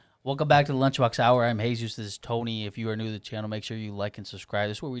Welcome back to the Lunchbox Hour. I'm Jesus. This is Tony. If you are new to the channel, make sure you like and subscribe.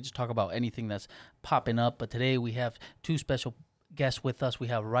 This is where we just talk about anything that's popping up. But today we have two special guests with us. We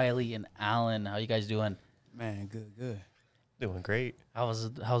have Riley and Alan. How you guys doing? Man, good. Doing great.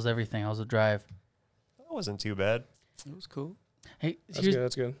 How's everything? How's the drive? That wasn't too bad. It was cool. Hey,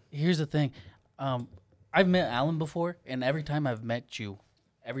 That's good. Here's the thing. I've met Alan before, and every time I've met you,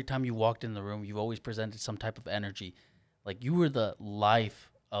 every time you walked in the room, you've always presented some type of energy. Like you were the life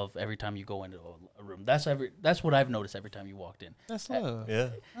of every time you go into a room. That's what I've noticed every time you walked in. That's love. Yeah,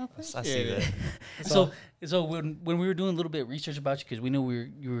 I I see that. So when we were doing a little bit of research about you, because we knew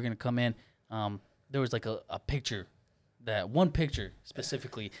you were gonna come in, there was like a picture, that one picture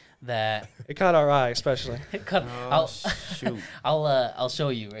specifically that It caught our eye, especially. Shoot. I'll show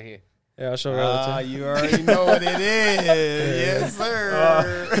you right here. Yeah, I'll show Riley too. You already know what it is. Yes,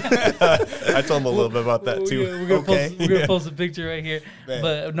 sir. I told him a little bit about that too. We're gonna post a picture right here. Bet.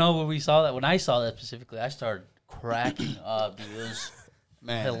 But no, when I saw that specifically, I started cracking up. Dude. It was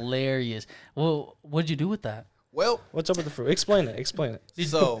Man. hilarious. Well, what'd you do with that? Well, What's up with the fruit? Explain it.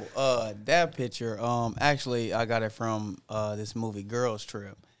 so that picture, actually, I got it from this movie Girls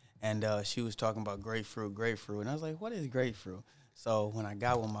Trip, and she was talking about grapefruit, and I was like, "What is grapefruit?" So when I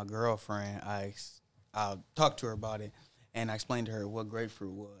got with my girlfriend, I talked to her about it, and I explained to her what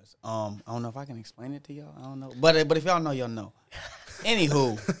grapefruit was. I don't know if I can explain it to y'all. I don't know, but if y'all know, y'all know.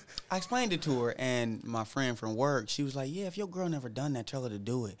 Anywho, I explained it to her, and my friend from work, she was like, "Yeah, if your girl never done that, tell her to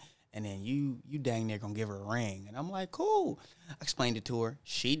do it. And then you dang near gonna give her a ring." And I'm like, cool. I explained it to her.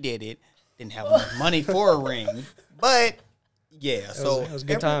 She did it. Didn't have enough money for a ring. But, yeah. It was a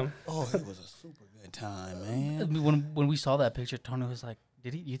good time. Oh, it was a super good time, man. When we saw that picture, Tony was like,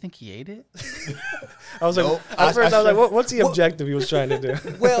 you think he ate it? I was like, Nope. at first I was like, what's the objective he was trying to do?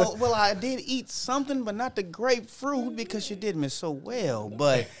 Well, I did eat something, but not the grapefruit because she did me so well.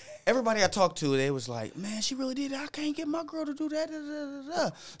 But everybody I talked to, they was like, "Man, she really did it. I can't get my girl to do that." Da, da, da,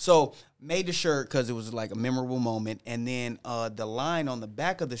 da. So made the shirt because it was like a memorable moment. And then the line on the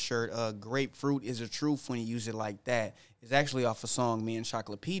back of the shirt, "Grapefruit is the truth when you use it like that," is actually off a song me and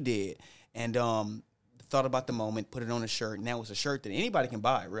Chocolate P did. And thought about the moment, put it on a shirt, and that was a shirt that anybody can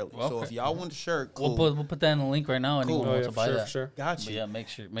buy, really. Well, so okay. if y'all want the shirt, cool. We'll put that in the link right now. Anyone Cool. wants to buy that. For sure. Got But you. yeah, make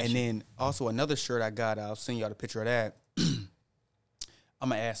sure. And then also another shirt I got, I'll send y'all the picture of that.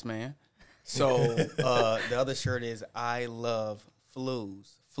 I'm an ass man. So the other shirt is "I love flus."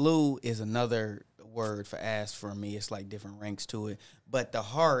 Flu is another word for ass for me. It's like different ranks to it. But the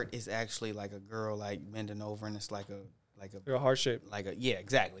heart is actually like a girl like bending over, and it's like a Real heart shape.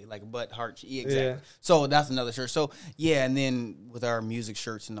 exactly, like a butt heart. Yeah, exactly. Yeah. So that's another shirt. So yeah, and then with our music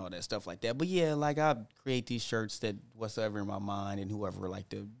shirts and all that stuff like that. But yeah, like I create these shirts that whatsoever in my mind, and whoever like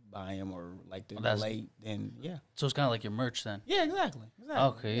to buy them or like to relate, then yeah. So it's kind of like your merch then. Yeah, exactly.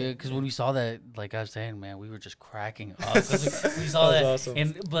 Okay, yeah, because when we saw that, like I was saying, man, we were just cracking up. 'Cause we saw That that, was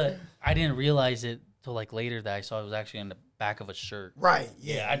awesome. but I didn't realize it till like later that I saw it was actually on the back of a shirt. Right.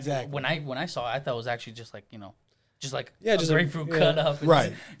 Yeah. Exactly. When I saw it, I thought it was actually just like just like Yeah, a just a- grapefruit yeah. cut up. And Right.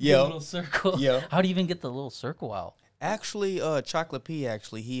 just Yeah. a little circle. Yeah. How do you even get the little circle out? Actually, Chocolate P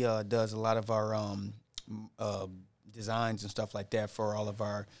actually he does a lot of our designs and stuff like that for all of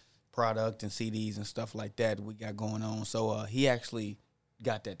our product and CDs and stuff like that we got going on. So he actually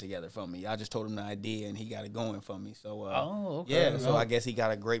got that together for me. I just told him the idea and he got it going for me. So okay. yeah. So I guess he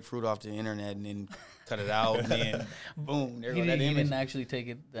got a grapefruit off the internet and then cut it out and then boom, there He go that didn't image. actually take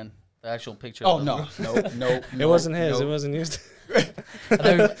it then. The actual picture. Oh of no, no, It wasn't his. It wasn't used.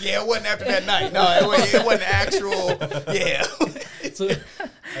 Yeah, it wasn't after that night. No, it wasn't actual. Yeah. So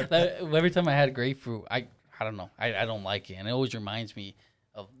every time I had grapefruit, I don't know. I don't like it, and it always reminds me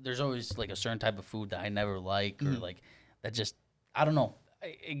of. There's always like a certain type of food that I never like, or like that just I don't know.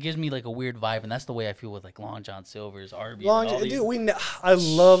 It gives me like a weird vibe, and that's the way I feel with like Long John Silver's, Arby's. I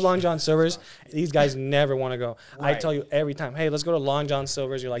love Long John Silver's. These guys never want to go. I Right. tell you every time, hey, let's go to Long John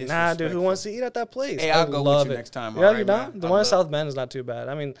Silver's. You're like, nah, dude, who wants to eat at that place? Hey, I I'll go with love you it. next time, Yeah, all right, you down? man? The I one in love- South Bend is not too bad.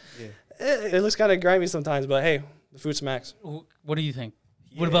 I mean, Yeah. it looks kind of grimy sometimes, but hey, the food smacks. What do you think?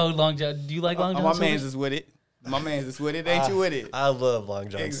 What Yeah. about Long John? Do you like Long John My Silver's? man's is with it. My man's is with it. Ain't you with it? I love Long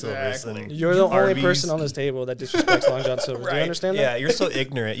John Silver's. Exactly. And You're the only Arby's. person on this table that disrespects Long John Silver's. Do Right. you understand Yeah, that? you're so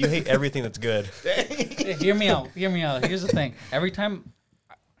ignorant. You hate everything that's good. Hey, hear me out. Here's the thing.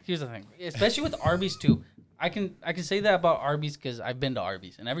 Here's the thing. Especially with Arby's too. I can say that about Arby's because I've been to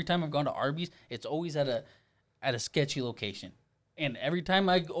Arby's, and every time I've gone to Arby's, it's always at a sketchy location. And every time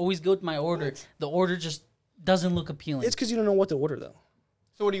I always go to my order, the order just doesn't look appealing. It's because you don't know what to order, though.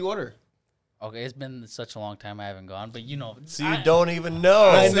 So what do you order? Okay, it's been such a long time I haven't gone, but So you don't even know.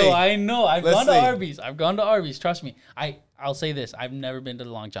 I know. I've Let's gone to see. Arby's. I've gone to Arby's. Trust me. I'll say this. I've never been to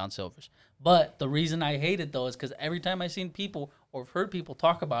the Long John Silver's. But the reason I hate it though is because every time I've seen people or heard people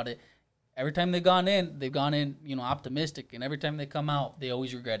talk about it, every time they've gone in, optimistic, and every time they come out, they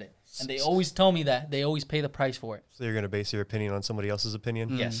always regret it. And they always tell me that they always pay the price for it. So you're gonna base your opinion on somebody else's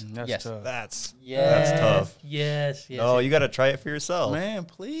opinion? Yes. That's Yes. tough. That's Yes. tough. Yes. Yes. No, you got to try it for yourself. Man,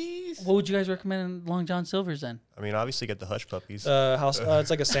 please. What would you guys recommend in Long John Silver's then? I mean, obviously get the hush puppies. It's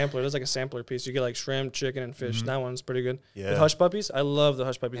like a sampler. There's like a sampler piece. You get like shrimp, chicken, and fish. That one's pretty good. Yeah. With hush puppies, I love the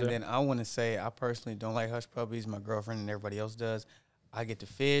hush puppies. And there. then I want to say I personally don't like hush puppies. My girlfriend and everybody else does. I get the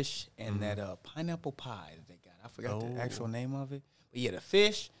fish and that pineapple pie that they got. I forgot the actual name of it. But yeah, the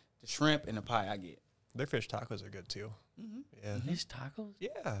fish, the shrimp, and the pie I get. Their fish tacos are good too. Yeah. Fish tacos?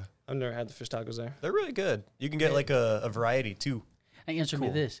 Yeah. I've never had the fish tacos there. They're really good. You can get like a variety too. Hey, answer me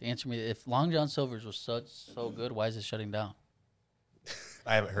this. Answer me. If Long John Silver's was so good, why is it shutting down?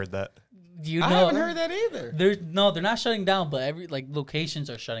 I haven't heard that. Do you I know? haven't heard that either. They're not shutting down, but every locations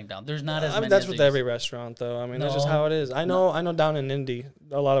are shutting down. There's not as I mean, many. that's as with there every used restaurant, though. I mean, that's just No. how it is. I know down in Indy,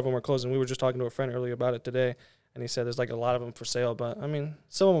 a lot of them are closing. We were just talking to a friend earlier about it today, and he said there's like a lot of them for sale. But I mean,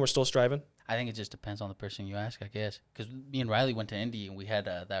 some of them are still striving. to. I think it just depends on the person you ask, I guess. Because me and Riley went to Indy and we had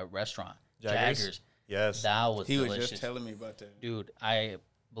that restaurant, Jaggers. Yes. That was He was delicious. just telling me about that. Dude,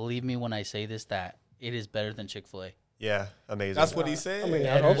 believe me when I say this, that it is better than Chick-fil-A. Yeah. Amazing. That's what he said. I mean,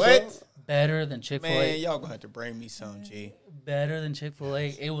 I Better. hope What? so. Better than Man, Chick-fil-A. y'all gonna have to bring me some, G. Better than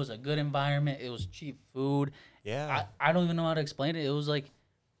Chick-fil-A. It was a good environment. It was cheap food. Yeah. I don't even know how to explain it. It was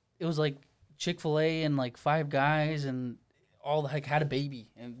like Chick-fil-A and like Five Guys and all like had a baby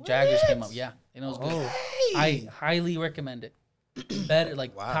and Jaggers came up. Yeah, and it was good. I highly recommend it. Better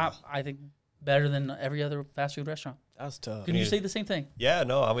like Wow. top. I think better than every other fast food restaurant. That's tough. Can you say the same thing? Yeah,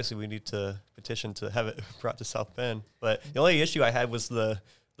 no, obviously we need to petition to have it brought to South Bend. But the only issue I had was the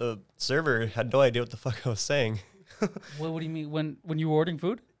server had no idea what the fuck I was saying. What do you mean when you were ordering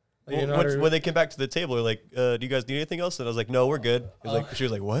food? You Well, know how to- when they came back to the table, they're like, do you guys need anything else? And I was like, no, we're good. She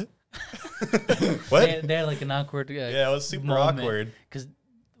was like, what? What? They're like an awkward. Yeah, it was super awkward. Because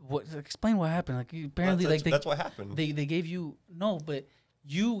explain what happened. Like apparently, That's what happened. They gave you but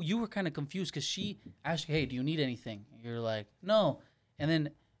you were kind of confused because she asked you, hey, do you need anything? You're like, no, and then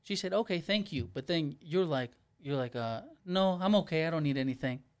she said, okay, thank you. But then you're like, no, I'm okay. I don't need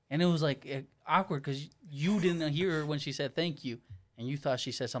anything. And it was like awkward because you didn't hear her when she said thank you, and you thought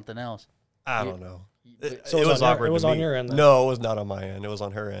she said something else. I don't know. So It it was was on your- awkward. it was to on me. your end then? No, it was not on my end. It was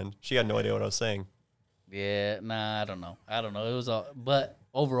on her end. She had no idea what I was saying. Yeah, nah, I don't know. It was all, but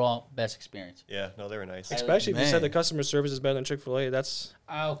overall, best experience. Yeah, no, they were nice. Especially if you said Man. the customer service is better than Chick-fil-A. That's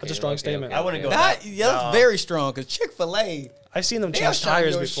a strong statement. I wouldn't go That's very strong because Chick-fil-A, I've seen them they'll change shine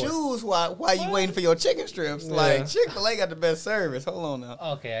tires your before. shoes while you waiting for your chicken strips. Yeah. Like Chick-fil-A got the best service. Hold on now.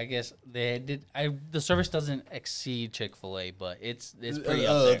 Okay, I guess they did. The service doesn't exceed Chick-fil-A, but it's pretty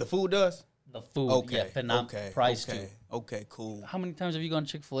up there. The food does. The food, Okay. yeah, but not price okay. too. Okay, cool. How many times have you gone to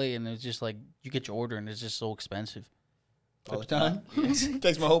Chick-fil-A and it's just like you get your order and it's just so expensive? All the time.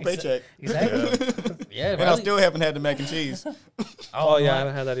 Takes my whole paycheck. Exactly. Yeah, And I still haven't had the mac and cheese. Oh, yeah, I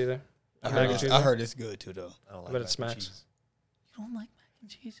haven't had that either. I heard it's good too though. I don't I bet it mac and smacks. cheese. You don't like mac and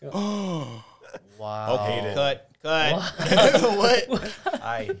cheese? Oh, Wow. hate it. cut. What?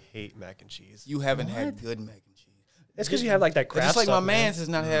 I hate mac and cheese. You haven't had good mac and cheese. It's because you have like that It's craft just like stuff, my man. man's does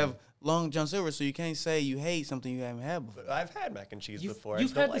not have Long John Silver, so you can't say you hate something you haven't had before. But I've had mac and cheese You've- before. you've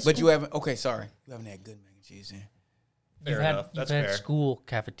I still had like the But you haven't. Okay, sorry, you haven't had good mac and cheese. Then. You've Fair had, enough. you've That's had fair. school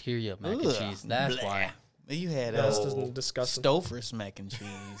cafeteria mac and Ugh, cheese. That's bleh. why. But you had That's disgusting. Stouffer's mac and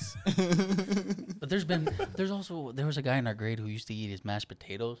cheese. But there was a guy in our grade who used to eat his mashed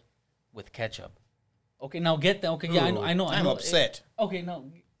potatoes with ketchup. Okay, now get that. Okay, yeah, I know. I'm upset. Okay,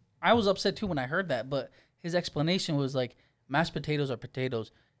 no, I was upset too when I heard that. But his explanation was like, mashed potatoes are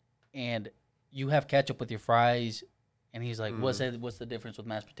potatoes, and you have ketchup with your fries. And he's like, what's the difference with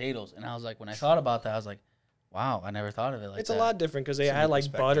mashed potatoes? And I was like, when I thought about that, I was like, wow, I never thought of it like It's that. a lot different because they It's a add new like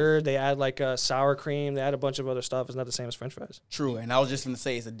perspective. butter, they add like sour cream, they add a bunch of other stuff. It's not the same as French fries. True, and I was just gonna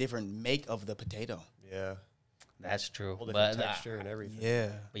say it's a different make of the potato. Yeah. That's true. Whole different But, texture and everything.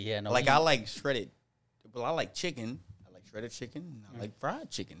 Yeah, no, like I like shredded. Well, I like chicken. I like shredded chicken. And I like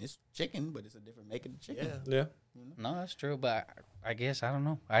fried chicken. It's chicken, but it's a different make of the chicken. Yeah. Yeah. No, that's true. But I guess I don't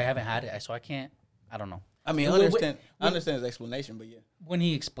know. I haven't had it, so I can't. I don't know. I mean, I Wait, understand his explanation, but yeah. When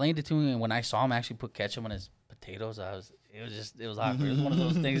he explained it to me, and when I saw him actually put ketchup on his potatoes, it was awkward. It was one of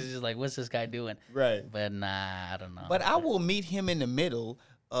those things. It's just like, what's this guy doing? Right. But nah, I don't know. But I will meet him in the middle.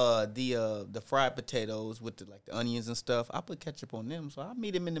 The fried potatoes with the onions and stuff. I put ketchup on them, so I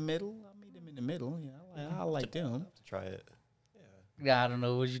meet him in the middle. in the middle. Yeah, I like them. To try it. Yeah, I don't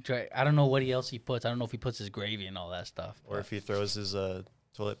know. Would you try? I don't know what else he puts. I don't know if he puts his gravy and all that stuff. Or if he throws his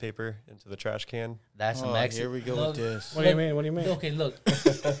toilet paper into the trash can. That's a Oh, Mexican. here we go with this. What do you mean? What do you mean? Okay, look.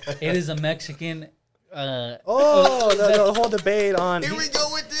 It is a Mexican. Oh, the whole debate on. Here we go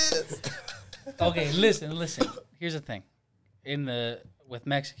with this. Okay, listen. Here's the thing. With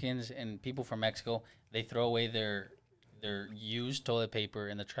Mexicans and people from Mexico, they throw away their used toilet paper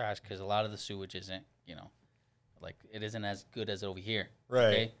in the trash because a lot of the sewage isn't, like it isn't as good as over here.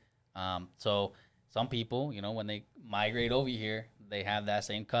 Right. Okay? So some people, when they migrate over here, they have that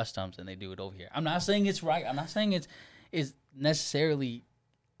same customs and they do it over here. I'm not saying it's right. I'm not saying it's necessarily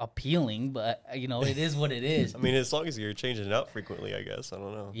appealing, but it is what it is. I mean, as long as you're changing it out frequently, I guess. I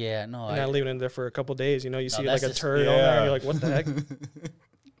don't know. Yeah, no. You're not leaving it there for a couple days. You see like that's a just- turd on there, and you're like, what the heck?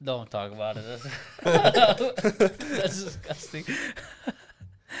 Don't talk about it. That's disgusting.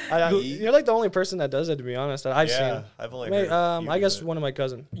 You're like the only person that does it, to be honest, that I've seen. I've only Maybe, heard you I do guess it. one of my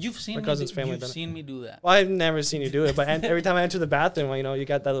cousins. You've seen My me cousin's do, family You've done it. seen me do that. Well, I've never seen you do it, but every time I enter the bathroom, you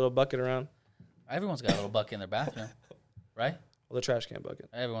got that little bucket around. Everyone's got a little bucket in their bathroom, right? Well, the trash can bucket.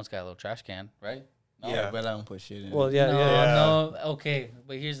 Everyone's got a little trash can, right? No? Yeah, but I don't put shit in. Well, yeah, no, yeah. no. Okay,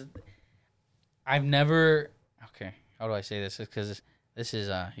 but I've never. Okay, how do I say this? Because this is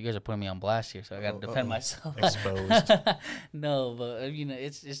you guys are putting me on blast here, so I got to defend myself. Exposed. No, but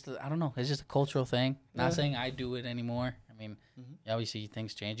it's just I don't know. It's just a cultural thing. Not saying I do it anymore. I mean, obviously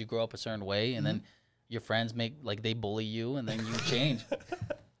things change. You grow up a certain way, and then your friends they bully you, and then you change.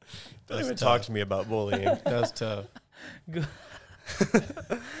 Don't even talk to me about bullying. That's tough.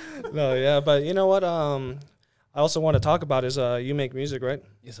 No, yeah, but you know what? I also want to talk about is you make music, right?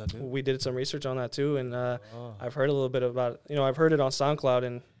 Yes, I do. We did some research on that too, and I've heard a little bit about it. I've heard it on SoundCloud,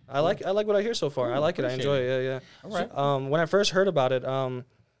 and I like what I hear so far. I like it. I enjoy it. Yeah, yeah. All right. When I first heard about it,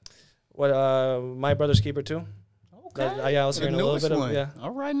 My Brother's Keeper too. Okay. Yeah, I was The hearing a little newest bit of one.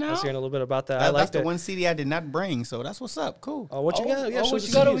 All right now. I was hearing a little bit about that. I That's liked the it. one CD I did not bring, so that's what's up. Cool. Oh, what you got? Yeah, show what the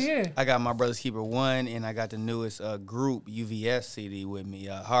you got over CDs. here? I got My Brother's Keeper 1, and I got the newest group UVS CD with me,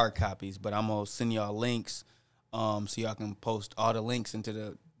 hard copies. But I'm going to send y'all links so y'all can post all the links into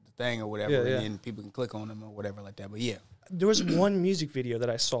the thing or whatever, Yeah, yeah. and then people can click on them or whatever like that. But, yeah. There was one music video that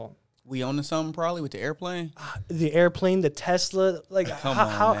I saw. We own something probably with the airplane? The airplane, the Tesla. Like, Come on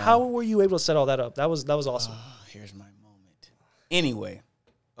now. how were you able to set all that up? That was awesome. Here's my moment. Anyway,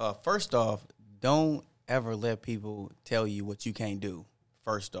 first off, don't ever let people tell you what you can't do,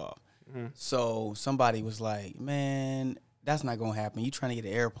 first off. So somebody was like, man, that's not going to happen. You trying to get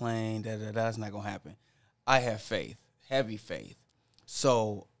an airplane, that's not going to happen. I have faith, heavy faith.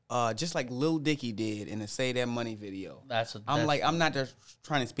 So just like Lil Dicky did in the Say That Money video. I'm not just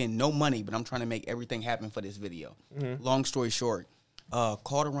trying to spend no money, but I'm trying to make everything happen for this video. Long story short,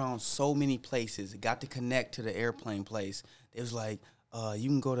 called around so many places, got to connect to the airplane place. It was like, you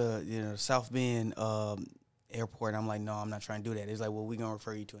can go to South Bend airport. I'm like, no, I'm not trying to do that. It's like, well, we're going to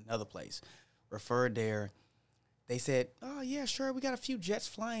refer you to another place. Referred there. They said, oh, yeah, sure, we got a few jets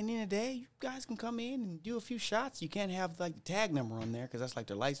flying in today. You guys can come in and do a few shots. You can't have, like, the tag number on there because that's, like,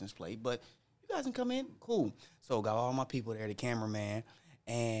 their license plate. But you guys can come in. Cool. So got all my people there, the cameraman,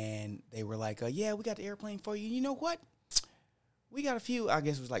 and they were like, yeah, we got the airplane for you. You know what? We got a few, I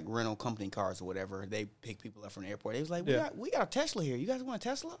guess it was like rental company cars or whatever. They pick people up from the airport. They was like, we got a Tesla here. You guys want a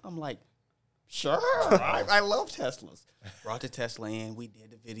Tesla? I'm like, sure. I love Teslas. Brought the Tesla in. We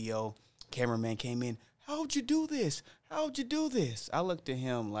did the video. Cameraman came in. How'd you do this? How'd you do this? I looked at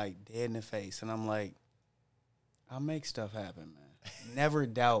him like dead in the face, and I'm like, I'll make stuff happen, man. Never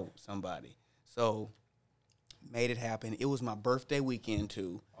doubt somebody. So made it happen. It was my birthday weekend,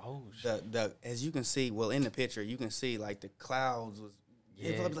 too. Oh, The as you can see, well, in the picture, you can see like the clouds was.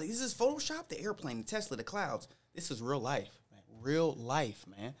 Yeah. It was like, is this Photoshop? The airplane, the Tesla, the clouds. This is real life, man. Real life,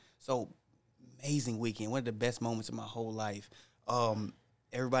 man. So amazing weekend. One of the best moments of my whole life.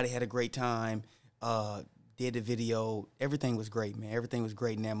 Everybody had a great time. Did the video. Everything was great, man. Everything was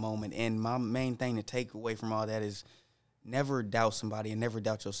great in that moment. And my main thing to take away from all that is never doubt somebody and never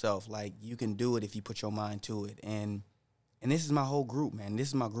doubt yourself. Like, you can do it if you put your mind to it. And this is my whole group, man. This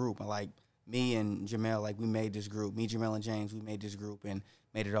is my group. Like, me and Jamel, like, we made this group. Me, Jamel, and James, we made this group and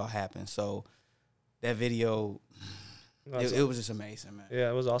made it all happen. So that video, it was just amazing, man. Yeah,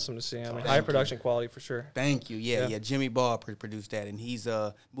 it was awesome to see. I mean, Thank high you. production quality for sure. Thank you. Yeah. Yeah. Jimmy Ball produced that, and he's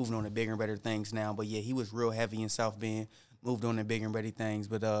moving on to bigger and better things now. But, yeah, he was real heavy in South Bend, moved on to bigger and better things.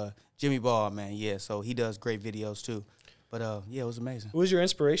 But Jimmy Ball, man, yeah, so he does great videos too. But, yeah, it was amazing. Who was your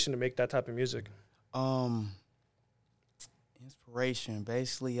inspiration to make that type of music? Inspiration,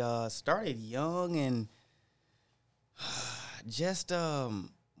 basically, started young and just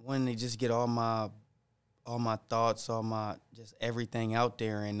wanted to just get all my thoughts, all my just everything out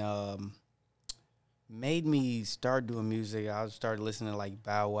there, and made me start doing music. I started listening to like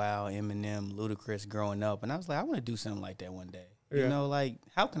Bow Wow, Eminem, Ludacris growing up, and I was like, I want to do something like that one day. Yeah. You know, like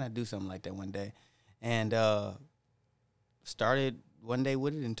how can I do something like that one day? And started one day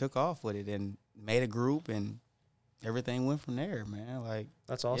with it and took off with it and made a group, and everything went from there, man. Like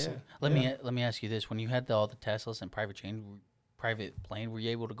That's awesome. Yeah. Let me ask you this: when you had all the Teslas and private plane, were you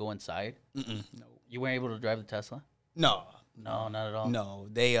able to go inside? no, You weren't able to drive the Tesla? no, No, not at all. no.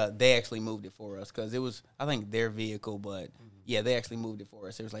 They actually moved it for us because it was, I think, their vehicle, but yeah, they actually moved it for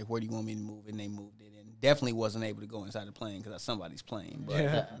us. It was like, where do you want me to move it? And they moved it, and definitely wasn't able to go inside the plane because that's somebody's plane. But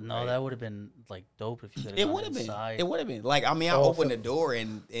Yeah. That would have been like dope if you could have it gone would have been. inside. It would have been. Like, I mean, I Oh, opened the door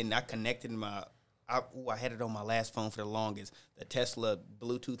and I connected I had it on my last phone for the longest. The Tesla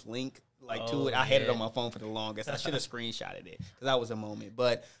Bluetooth link, to it. I had it on my phone for the longest. I should have screenshotted it because that was a moment.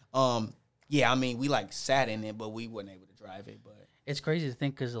 But yeah, I mean, we like sat in it, but we weren't able to drive it. But It's crazy to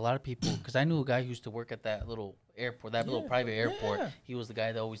think because a lot of people, because I knew a guy who used to work at that little airport, that little private airport. yeah. He was the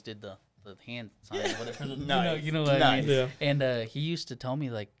guy that always did the hand sign. Whatever. Nice. You know what I Nice. mean? Yeah. And he used to tell me,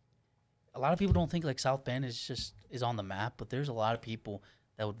 like, a lot of people don't think, like, South Bend is on the map, but there's a lot of people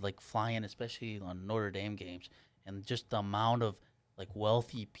that would, like, fly in, especially on Notre Dame games. And just the amount of, like,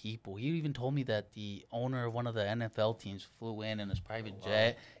 wealthy people. He even told me that the owner of one of the NFL teams flew in his private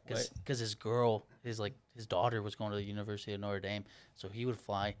jet because his daughter was going to the University of Notre Dame. So he would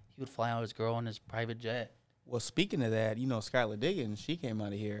fly out his girl in his private jet. well, speaking of that, Skylar Diggins, she came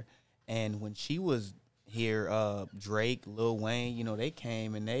out of here, and when she was here, Drake, Lil Wayne, they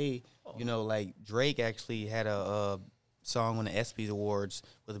came and they, like Drake actually had a song on the ESPYs Awards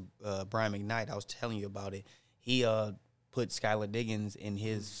with Brian McKnight. I was telling you about it. He put Skylar Diggins in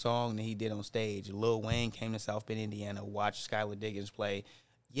his song that he did on stage. Lil Wayne came to South Bend, Indiana, watched Skylar Diggins play.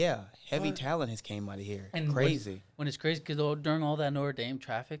 Yeah, heavy talent has came out of here. And Crazy. When it's crazy, because during all that Notre Dame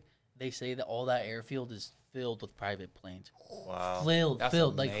traffic, they say that all that airfield is filled with private planes. Wow. That's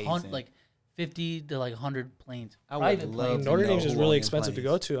Filled, amazing. like 50 to like 100 planes. I would Private love planes. to Notre know Dame's is who really owned them expensive to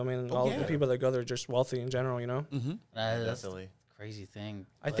planes. go to. I mean, all yeah. the people that go there are just wealthy in general, Mm-hmm. That's Definitely. a crazy thing.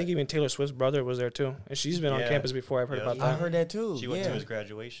 I But think even Taylor Swift's brother was there too, and she's been on Yeah. campus before. I've heard Yeah. about I that. heard that too. She yeah. went to his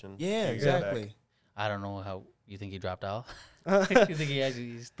graduation. Yeah, a few years back. exactly. I don't know how you think he dropped out. You think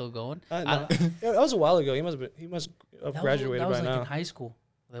he's still going? No. Yeah, that was a while ago. He must have graduated that was by like now. in high school.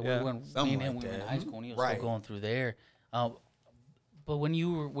 Like Yeah. when Something me and him like we were in that. high school, and he was Right. still going through there. But when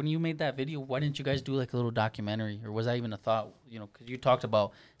you made that video, why didn't you guys do like a little documentary, or was that even a thought? Because you talked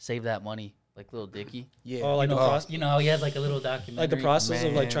about save that money, like Lil Dicky. Yeah. Oh, like you the know, process, you know how he had like a little documentary. like the process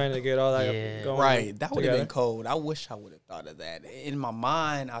of like Man. trying to get all that Yeah. going. Right. That would have been together. cold. I wish I would have thought of that. In my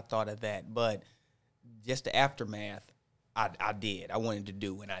mind, I thought of that, but just the aftermath, I did. I wanted to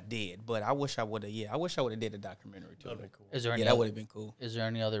do, and I did. But I wish I would have. Yeah, I wish I would have did a documentary too. That'd be cool. Is there any Yeah, that other, would have been cool. is there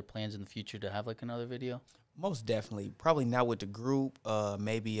any other plans in the future to have like another video? Most definitely. Probably not with the group.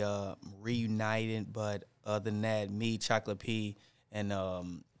 Maybe reunited. But other than that, me, Chocolate P, and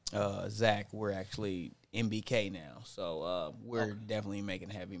Zach, we're actually MBK now. So we're definitely making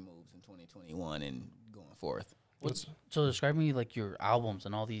heavy moves in 2021 and going forth. So describe me like your albums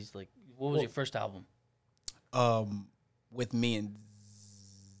and all these. Like, what was your first album? With me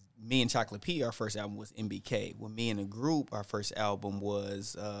and Chocolate P, our first album was MBK. With me and the group, our first album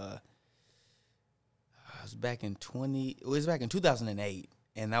was it was back in 2008,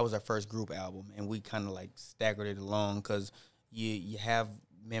 and that was our first group album. And we kind of like staggered it along because you have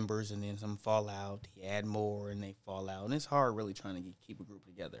members and then some fall out. You add more and they fall out, and it's hard really trying to keep a group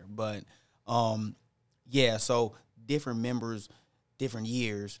together. But yeah, so different members, different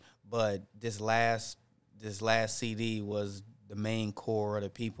years. But this last CD was the main core of the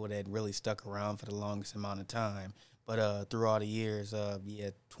people that really stuck around for the longest amount of time. But through all the years,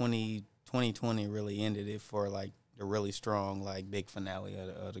 2020 really ended it for like the really strong like big finale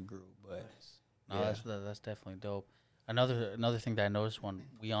of the group. But No, yeah. that's definitely dope. Another thing that I noticed when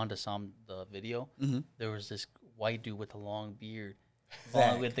we on to the video, there was this white dude with a long beard,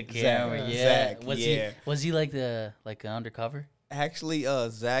 Zach, with the Zach, camera. Yeah, Zach, was yeah. he like undercover? Actually,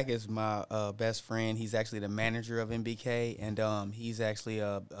 Zach is my best friend. He's actually the manager of MBK, and he's actually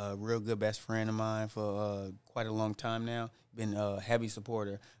a real good best friend of mine for quite a long time now. Been a heavy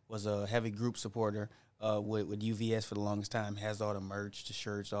supporter, was a heavy group supporter with UVS for the longest time. Has all the merch, the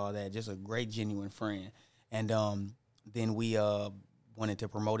shirts, all that. Just a great, genuine friend. And then we wanted to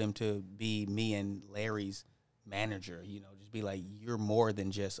promote him to be me and Larry's manager. Just be like, you're more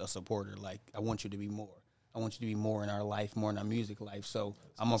than just a supporter. Like, I want you to be more. I want you to be more in our life, more in our music life. So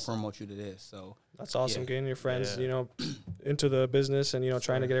I'm gonna promote you to this. So That's awesome. Yeah. Getting your friends, Yeah. into the business and, trying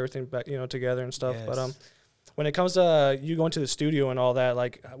to Sure. get everything back, together and stuff. But, Yes. when it comes to you going to the studio and all that,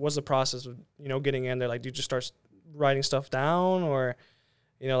 like, what's the process of, getting in there? Like, do you just start writing stuff down or,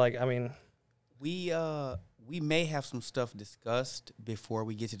 we may have some stuff discussed before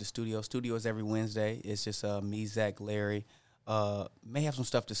we get to the studio. Studio is every Wednesday. It's just me, Zach, Larry. May have some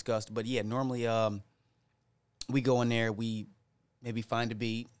stuff discussed, but yeah, normally we go in there. We maybe find a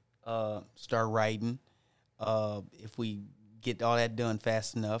beat, start writing. If we get all that done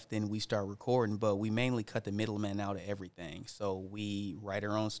fast enough, then we start recording. But we mainly cut the middleman out of everything. So we write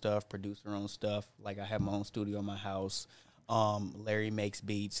our own stuff, produce our own stuff. Like I have my own studio in my house. Larry makes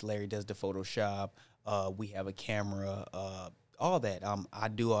beats. Larry does the Photoshop. We have a camera. All that. I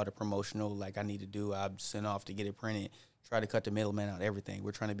do all the promotional like I need to do. I send off to get it printed. Try to cut the middleman out of everything.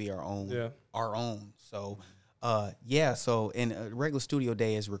 We're trying to be our own. Yeah. Our own. So. So in a regular studio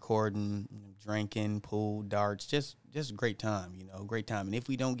day is recording, drinking, pool, darts, just great time, great time. And if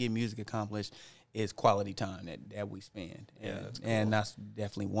we don't get music accomplished, it's quality time that we spend. Yeah, And, that's cool. and that's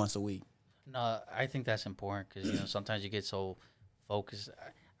definitely once a week. No, I think that's important because sometimes you get so focused.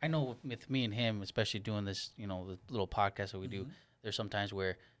 I know with me and him, especially doing this, the little podcast that we do. There's sometimes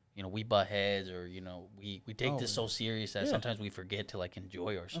where we butt heads or we take this so serious that yeah. sometimes we forget to like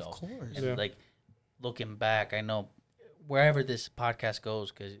enjoy ourselves. Of course. And Yeah. like looking back, I know wherever this podcast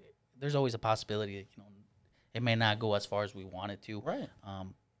goes, because there's always a possibility that it may not go as far as we want it to. Right.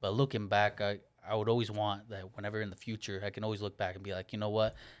 But looking back, I would always want that whenever in the future, I can always look back and be like, you know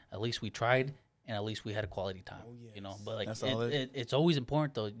what? At least we tried, and at least we had a quality time. Oh, yes. But like That's all it's always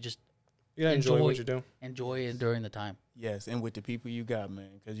important though. Just You gotta enjoy what Enjoy- you do. enjoy it during the time. Yes, and with the people you got, man,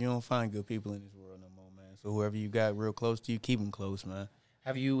 because you don't find good people in this world no more, man. So whoever you got real close to you, keep them close, man.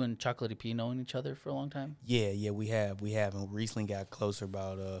 Have you and Chocolatey P known each other for a long time? Yeah, we have, and we recently got closer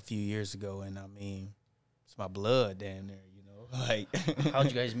about a few years ago, and I mean, it's my blood down there, like. How'd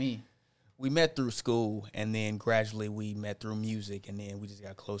you guys meet? We met through school, and then gradually we met through music, and then we just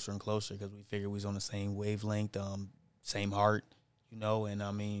got closer and closer because we figured we was on the same wavelength, same heart, and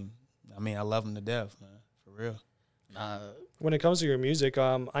I mean, I love him to death, man, for real. When it comes to your music,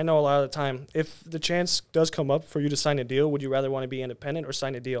 I know a lot of the time, if the chance does come up for you to sign a deal, would you rather want to be independent or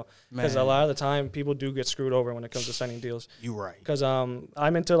sign a deal? Because a Man. lot of the time, people do get screwed over when it comes to signing deals. You right. Because I'm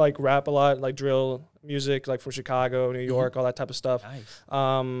into like rap a lot, like drill music, like from Chicago, New York, all that type of stuff. Nice.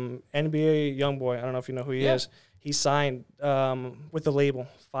 NBA YoungBoy, I don't know if you know who he Yeah. is. He signed with the label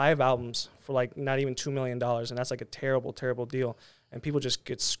 5 albums for like not even $2 million, and that's like a terrible, terrible deal. And people just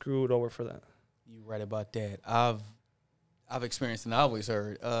get screwed over for that. You right about that. I've experienced and I always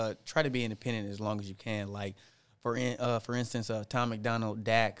heard. Try to be independent as long as you can. Like for instance, Tom McDonald,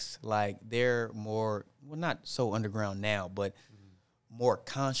 Dax, like they're more not so underground now, but more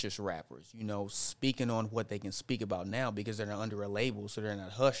conscious rappers. Speaking on what they can speak about now because they're not under a label, so they're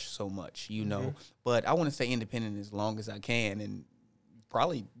not hushed so much. But I want to stay independent as long as I can, and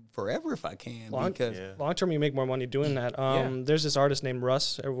probably forever if I can. Because Yeah. Long term, you make more money doing that. There's this artist named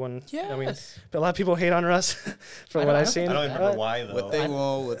Russ. Everyone, I mean, Yes. but a lot of people hate on Russ from what I've seen. I don't even remember why though. what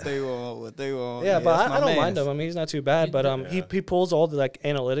they want. Yeah, but that's I my don't mind mans. him. I mean, he's not too bad. But he pulls all the like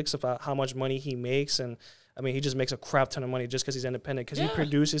analytics about how much money he makes, and I mean, he just makes a crap ton of money just because he's independent. Because he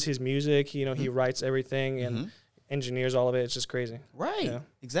produces his music, he writes everything and engineers all of it. It's just crazy. Right. Yeah.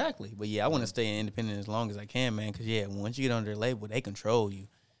 Exactly. But yeah, I want to stay independent as long as I can, man. Because once you get under their label, they control you,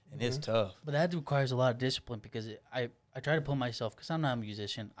 and it's tough. But that requires a lot of discipline because I try to put myself, because I'm not a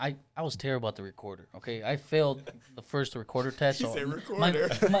musician. I was terrible at the recorder, okay? I failed the first recorder test. So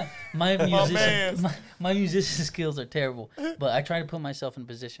my musician skills are terrible. But I try to put myself in a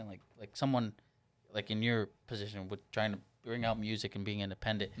position like someone like in your position with trying to bring out music and being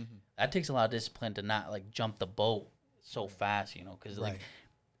independent. That takes a lot of discipline to not like jump the boat so fast, because like Right.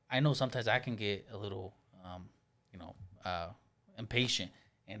 I know sometimes I can get a little impatient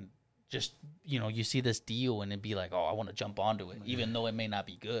and just you see this deal and it'd be like, oh, I want to jump onto it even though it may not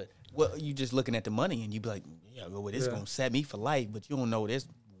be good. Well, you just looking at the money, and you be like, yeah, well, this Yeah. gonna set me for life. But you don't know there's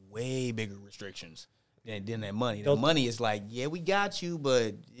way bigger restrictions than that money. The They'll- money is like, yeah, we got you,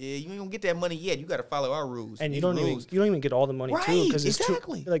 but you ain't gonna get that money yet. You got to follow our rules. And you These don't rules. even get all the money too, Right, because it's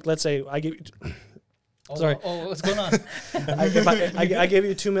exactly. too. Like, let's say I give. Oh, Sorry. Oh, what's going on? I give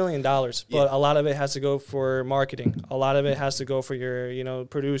you $2 million, but Yeah. a lot of it has to go for marketing. A lot of it has to go for your,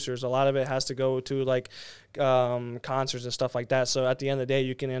 producers. A lot of it has to go to like concerts and stuff like that. So at the end of the day,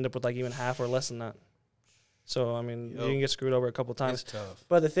 you can end up with like even half or less than that. So I mean, Yo. you can get screwed over a couple times. It's tough.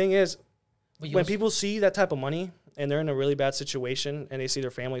 But the thing is, But you when also- people see that type of money, and they're in a really bad situation and they see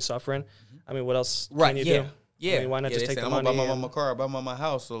their family suffering, I mean, what else Right, can you yeah. do? Yeah. I mean, why not just they take say, the I'm money? gonna buy and- my car, buy my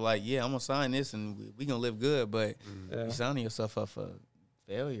house. So like, yeah, I'm gonna sign this and we gonna live good. But Yeah. you're signing yourself up for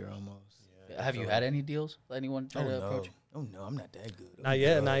failure almost. Have you had any deals? Anyone try to approach you? Oh no, I'm not that good. Not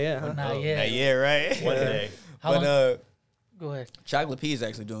yet, not yet. Huh? Not yet. Not yet, right? One day. How But long- Go ahead. Chocolate P is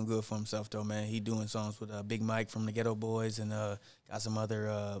actually doing good for himself though, man. He doing songs with Big Mike from the Ghetto Boys and got some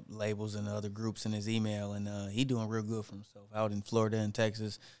other labels and other groups in his email, and he doing real good for himself out in Florida and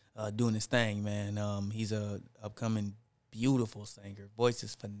Texas, doing his thing, man. He's a upcoming beautiful singer. Voice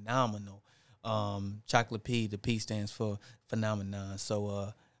is phenomenal. Chocolate P, the P stands for phenomenon.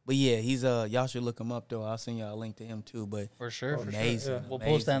 So but yeah, he's y'all should look him up though. I'll send y'all a link to him too. But For sure. For sure. amazing. yeah. We'll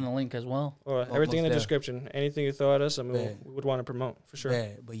post that in the link as well. Or everything in the most description. Anything you throw at us, I mean, Bad. we would want to promote for sure.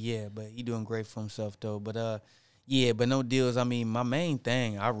 Bad, but he doing great for himself though. But yeah, but no deals. I mean, my main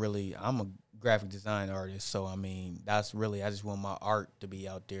thing, I'm a graphic design artist, so I mean, that's really I just want my art to be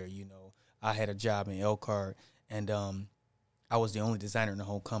out there. You know, I had a job in Elkhart, and I was the only designer in the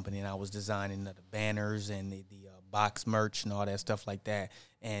whole company, and I was designing the banners and the box merch and all that stuff like that.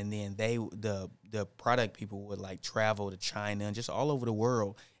 And then the product people would like travel to China and just all over the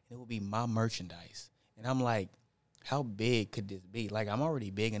world, and it would be my merchandise. And I'm like, how big could this be? Like, I'm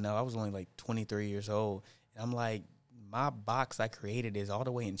already big enough. I was only like 23 years old. And I'm like, my box I created is all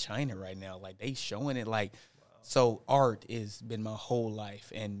the way in China right now. Like, they showing it like, so art has been my whole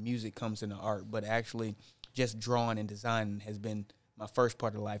life, and music comes into art. But actually just drawing and designing has been my first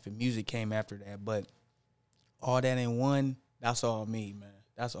part of life, and music came after that. But all that in one, that's all me, man.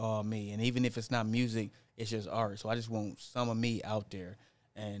 That's all me. And even if it's not music, it's just art. So I just want some of me out there.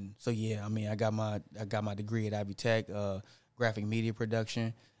 And so yeah, I mean, I got my degree at Ivy Tech, graphic media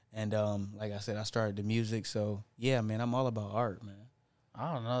production, and like I said, I started the music. So yeah, man, I'm all about art, man.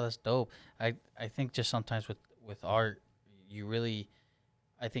 I don't know. That's dope. I think just sometimes with art,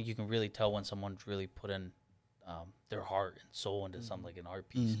 I think you can really tell when someone's really put in their heart and soul into something like an art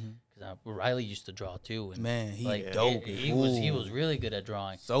piece. Because Riley used to draw too, and Man, he like dope. He was really good at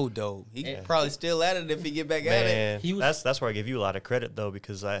drawing. So dope. He Yeah. probably still at it if he get back at it. Man, He was- that's where I give you a lot of credit though,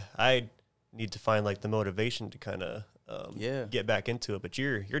 because I need to find like the motivation to kind of Yeah. get back into it. But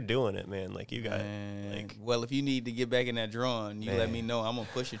you're doing it, man. Like you got Man, like well, if you need to get back in that drawing, you let Man. me know. I'm gonna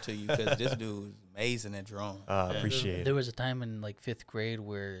push it to you because this dude is amazing at drawing. I appreciate There it. was a time in like 5th grade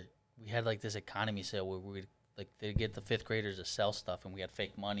where we had like this economy sale where we like they get the 5th graders to sell stuff, and we had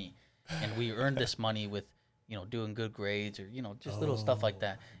fake money, and we earned this money with doing good grades or just little stuff like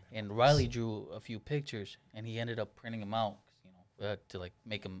that. And Riley drew a few pictures, and he ended up printing them out, to like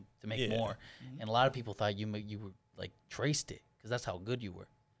make them Yeah. more. And a lot of people thought you were like traced it because that's how good you were.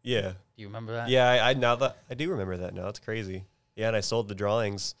 Yeah. Do you remember that? Yeah, I now that I do remember that now. It's crazy. Yeah, and I sold the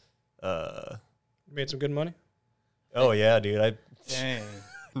drawings. You made some good money. Oh yeah, dude. Dang.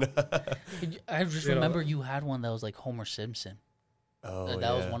 I just You know- remember you had one that was like Homer Simpson. Oh, That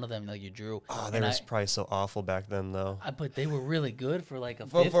yeah. was one of them that you drew. Oh, And they was probably so awful back then, though. but they were really good for like a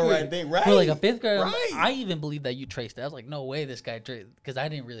For- fifth for grade. right thing, right, For like a 5th grade. right. I even believed that you traced it. I was like, no way this guy traced, because I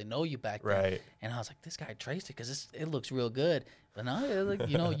didn't really know you back then. Right. And I was like, this guy traced it because it looks real good. But no, it was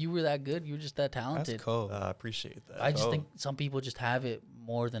like, you were that good. You were just that talented. That's cool. I appreciate that. I just Oh. think some people just have it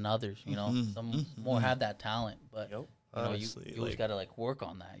more than others. Some more have that talent, but Honestly, you always like- got to like work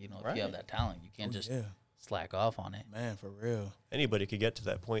on that. If you have Right. that talent, you can't Oh, just yeah. slack off on it. Man, for real. Anybody could get to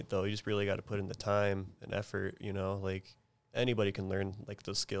that point, though. You just really got to put in the time and effort, Like, anybody can learn, like,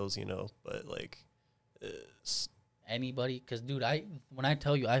 those skills, But, like, Anybody, because dude, when I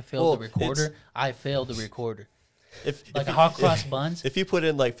tell you I failed the recorder, I failed the recorder. if Like if a hot cross buns. if you put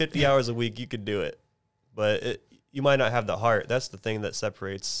in, like, 50 hours a week, you could do it. But you might not have the heart. That's the thing that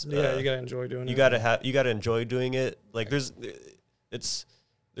separates. Yeah, you gotta enjoy doing it. You gotta enjoy doing it. Like there's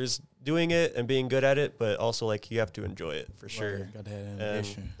doing it and being good at it, but also like you have to enjoy it for sure. Right, got that And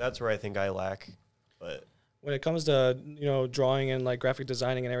ambition. that's where I think I lack. But When it comes to drawing and like graphic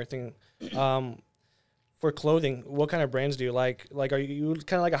designing and everything, for clothing, what kind of brands do you like? Like, are you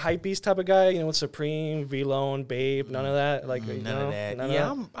kind of like a hype beast type of guy? With Supreme, V-Lone, Babe, none of that. Like None of that. none Yeah,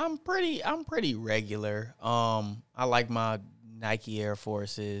 of that? I'm pretty regular. I like my Nike Air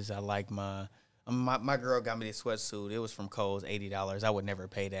Forces. I like my girl got me this sweatsuit. It was from Kohl's, $80. I would never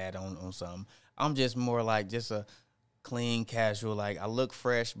pay that on something. I'm just more like just a clean, casual. Like I look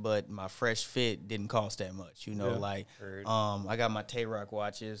fresh, but my fresh fit didn't cost that much. Yeah. Like Heard. I got my Tay Rock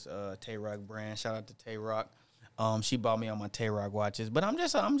watches, Tay Rock brand. Shout out to Tay Rock. She bought me on my Tay Rock watches, but I'm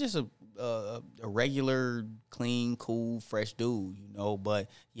just a regular, clean, cool, fresh dude, But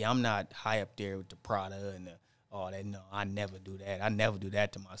yeah, I'm not high up there with the Prada and the Oh, that no, I never do that. I never do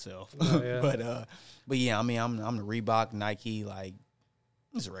that to myself. Oh, yeah. But yeah, I mean, I'm the Reebok, Nike, like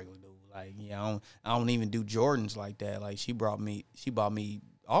it's a regular dude. Like, yeah, I don't even do Jordans like that. Like she bought me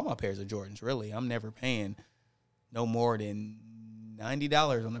all my pairs of Jordans. Really, I'm never paying no more than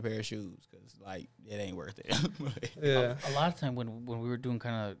 $90 on a pair of shoes because like it ain't worth it. Yeah. A lot of time when we were doing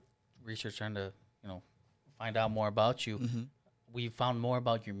kind of research trying to find out more about you, we found more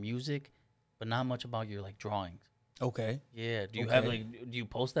about your music, but not much about your like drawings. Okay. Yeah. Do you have do you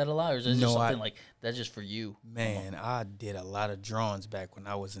post that a lot, or is that just something like that's just for you? Man, I did a lot of drawings back when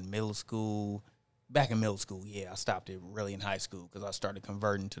I was in middle school. Back in middle school, yeah, I stopped it really in high school because I started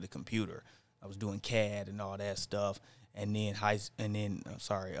converting to the computer. I was doing CAD and all that stuff, and then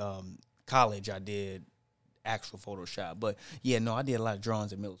college I did actual Photoshop. But yeah, no, I did a lot of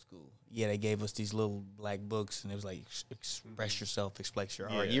drawings in middle school. Yeah, they gave us these little black books, and it was like express yourself, express your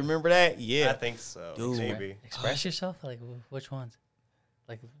art. Yeah. You remember that? Yeah, I think so. Dude. Maybe. Express yourself. Like which ones?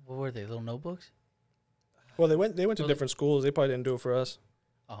 Like what were they? Little notebooks? Well, they went to different schools. They probably didn't do it for us.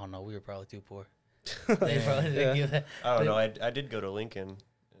 Oh no, we were probably too poor. They probably didn't give that. I don't know. I did go to Lincoln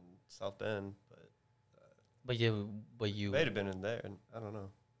in South Bend, But you might have been in there, and I don't know.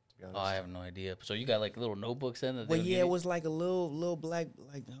 To be honest. Oh, I have no idea. So you got like little notebooks in it? well, yeah, it was like a little black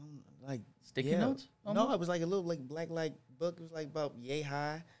like Sticky notes? No, almost? it was like a little like black book. It was like about yay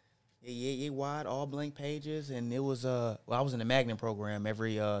high, yay wide, all blank pages, and it was well, I was in the Magnet program.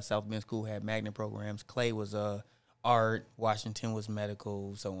 Every South Bend school had Magnet programs. Clay was art, Washington was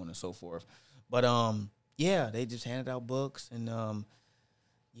medical, so on and so forth. But yeah, they just handed out books, and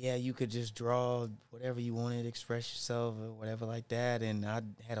yeah, you could just draw whatever you wanted, express yourself or whatever like that. And I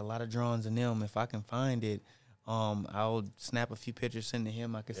had a lot of drawings in them. If I can find it, I'll snap a few pictures, send to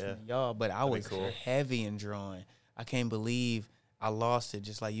him. I can send to y'all. But I was heavy in drawing. I can't believe I lost it.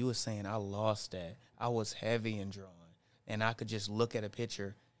 Just like you were saying, I lost that. I was heavy in drawing. And I could just look at a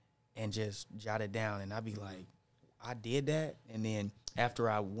picture and just jot it down. And I'd be like, I did that. And then after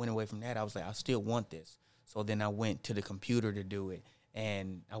I went away from that, I was like, I still want this. So then I went to the computer to do it.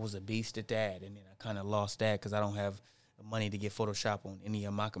 And I was a beast at that. And then I kind of lost that because I don't have money to get Photoshop on any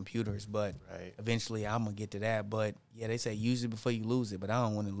of my computers. But eventually I'm going to get to that. But, yeah, they say use it before you lose it. But I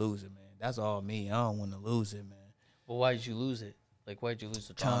don't want to lose it, man. That's all me. I don't want to lose it, man. Well, why did you lose it? Like, why did you lose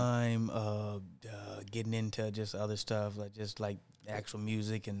the time? Getting into just other stuff, like just like actual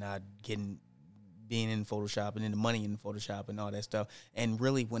music and not being in Photoshop and then the money in Photoshop and all that stuff. And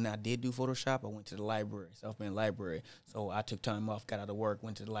really, when I did do Photoshop, I went to the library, South Bend Library. So I took time off, got out of work,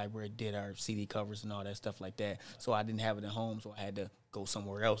 went to the library, did our CD covers and all that stuff like that. So I didn't have it at home, so I had to go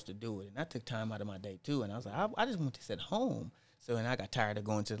somewhere else to do it. And I took time out of my day, too. And I was like, I just want this at home. So then I got tired of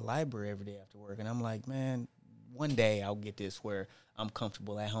going to the library every day after work. And I'm like, man, one day I'll get this where I'm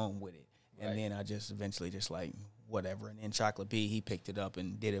comfortable at home with it. And then I just eventually just like, whatever. And then Chocolate P, he picked it up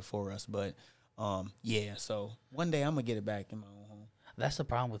and did it for us. But yeah, so one day I'm gonna get it back in my own home. That's the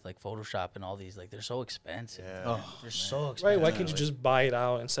problem with like Photoshop and all these. Like they're so expensive. Yeah. They're so expensive. Right? Why can't you just buy it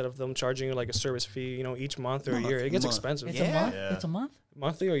out instead of them charging you like a service fee, each month or a year? It gets expensive. It's a month. Yeah. It's a month.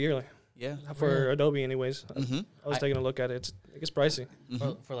 Monthly or yearly? Yeah. For Adobe, anyways. I was taking a look at it. It gets pricey.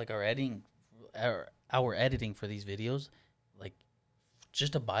 For like our editing, our editing for these videos, like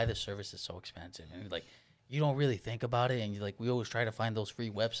just to buy the service is so expensive, and like you don't really think about it, and we always try to find those free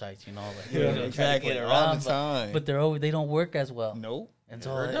websites, Exactly. All the time. But they don't work as well. Nope. And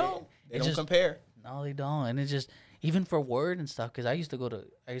so they don't compare. No, they don't. And it's just even for Word and stuff, because I used to go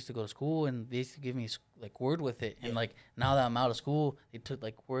to school, and they used to give me like Word with it, and like now that I'm out of school, they took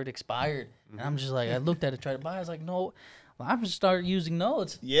like Word expired, and I'm just like I looked at it, tried to buy it, I was like, no, I'm gonna start using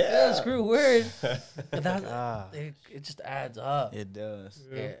Notes. Yeah. Screw Word. But it just adds up. It does.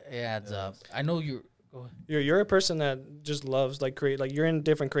 It adds up. I know you're. Go ahead. You're a person that just loves you're in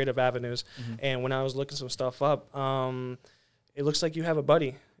different creative avenues. And when I was looking some stuff up, it looks like you have a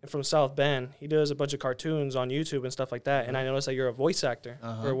buddy from South Bend. He does a bunch of cartoons on YouTube and stuff like that. And I noticed that you're a voice actor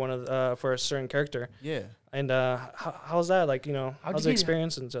for a certain character. Yeah. And how's that? How's the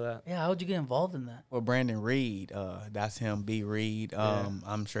experience into that? Yeah, how'd you get involved in that? Well, Brandon Reed, that's him, B. Reed.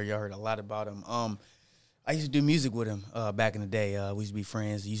 I'm sure y'all heard a lot about him. I used to do music with him back in the day. We used to be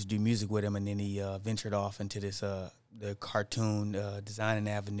friends. I used to do music with him, and then he ventured off into this the cartoon designing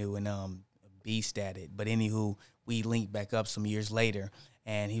avenue and beast at it. But anywho, we linked back up some years later,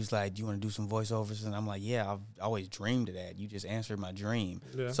 and he was like, "Do you want to do some voiceovers?" And I'm like, "Yeah, I've always dreamed of that. You just answered my dream."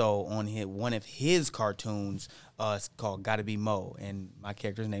 Yeah. So on one of his cartoons, it's called "Gotta Be Mo," and my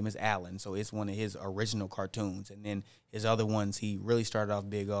character's name is Alan. So it's one of his original cartoons, and then his other ones he really started off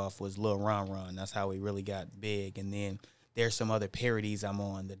big off was Lil Ron Ron. That's how he really got big. And then there's some other parodies I'm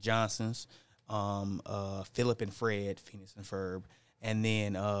on, the Johnsons. Philip and Fred, Phineas and Ferb, and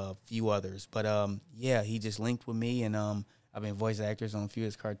then a few others. But yeah, he just linked with me, and I've been voice actors on a few of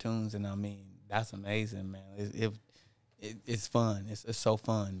his cartoons, and I mean that's amazing, man. It's fun. It's so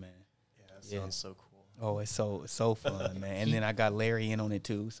fun, man. Yeah, that sounds so cool. Oh, it's so fun, man. And then I got Larry in on it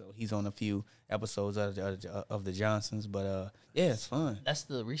too, so he's on a few episodes of the Johnsons. But yeah, it's fun. That's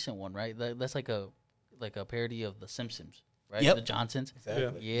the recent one, right? That's like a parody of The Simpsons, right? Yep. The Johnsons.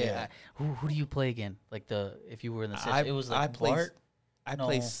 Exactly. Yeah. Who do you play again? Like if you were in the Simpsons, it was I like play Bart. I No.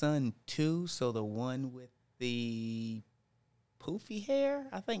 play Son 2, so the one with the poofy hair,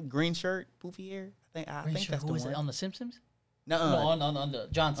 I think green shirt, poofy hair. I think that's Who the was one. it on The Simpsons? Nuh-uh. No, on the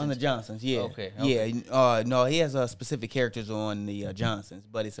Johnsons. On the Johnsons, yeah. Okay. Yeah, no, he has specific characters on the Johnsons,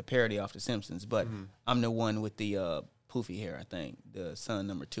 but it's a parody off the Simpsons. But I'm the one with the poofy hair, I think. The son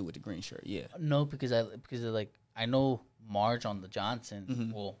number 2 with the green shirt, yeah. No, because I know Marge on the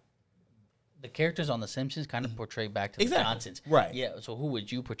Johnsons. Well, the characters on the Simpsons kind of portray back to the Exactly. Johnsons, Right. Yeah. So who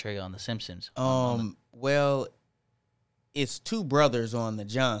would you portray on the Simpsons? Well, it's 2 brothers on the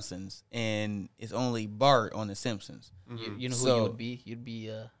Johnsons, and it's only Bart on the Simpsons. You know who So- you would be? You'd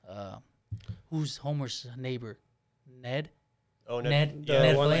be who's Homer's neighbor? Ned. Oh, Ned. The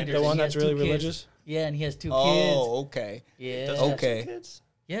Ned one, Flanders, the one he that's has really 2 kids. religious. Yeah, and he has 2 kids. Oh, okay. Yeah. Does he have Okay. 2 kids?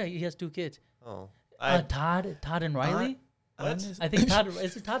 Yeah, he has 2 kids. Oh, Todd and Riley. Honest- I think Todd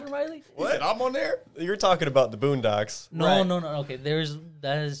is it Todd and Riley? what? I'm on there. You're talking about the Boondocks. No, Right. no. Okay,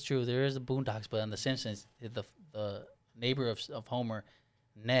 that is true. There is the Boondocks, but on the Simpsons, the neighbor of Homer,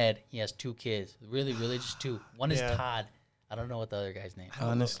 Ned, he has 2 kids. Really religious 2. One is Yeah. Todd. I don't know what the other guy's name.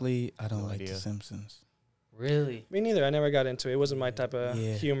 Honestly, I don't No like idea. The Simpsons. Really, Me neither. I never got into it. It wasn't my type of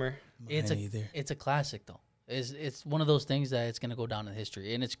Yeah. humor. it's either. a classic though. It's one of those things that it's gonna go down in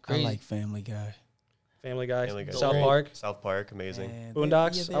history, and it's I crazy. like Family Guy. Family Guy, Family Guy. South Great. Park, South Park, amazing. And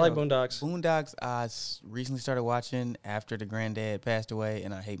Boondocks. they I like are- Boondocks. Boondocks, I recently started watching after the granddad passed away,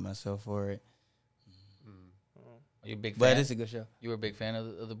 and I hate myself for it. Are you a big But fan? it's a good show. You were a big fan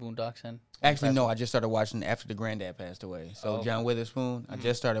of the Boondocks, then? Actually, no, I just started watching after the granddad passed away. So Oh. John Witherspoon, I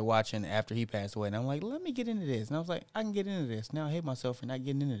just started watching after he passed away, and I'm like, let me get into this. And I was like, I can get into this. Now I hate myself for not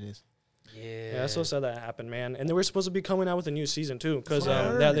getting into this. Yeah. Yeah, that's so sad that happened, man. And they were supposed to be coming out with a new season too, because That's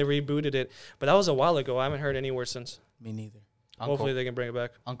what I that they heard. rebooted it. But that was a while ago. I haven't heard anywhere since. Me neither. Hopefully they can bring it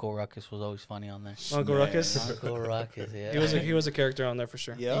back. Uncle Ruckus was always funny on there. Uncle Man. Ruckus. Uncle Ruckus, yeah. He was a character on there for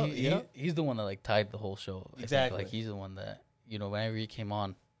sure. He's the one that like tied the whole show. I think. Exactly. Like he's the one that whenever he came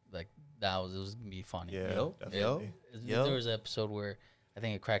on, like it was gonna be funny. Yeah, Yep. definitely. Yep. There was an episode where I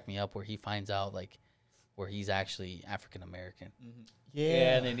think it cracked me up where he finds out like where he's actually African American.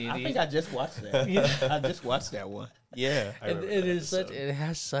 Yeah, and then I he- think I just watched that. I just watched that one. Yeah. I It remember that is episode. it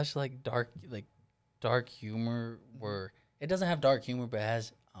has such like dark humor where it doesn't have dark humor, but it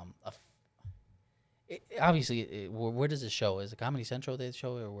has obviously where does it show? Is it Comedy Central they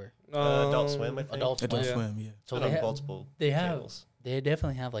show it or where? Adult Swim, I think. Adult Adult Swim. Swim, yeah. So Been they on have, multiple they have channels. they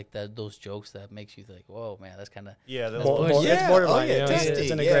definitely have like those jokes that makes you think, whoa man, that's kind of Yeah, that's Bo- Bush. bo- it's borderline. Oh, yeah, you know, testy.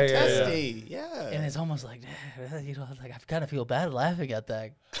 it's in a Yeah, gray area. testy. Yeah. and it's almost like like I kind of feel bad laughing at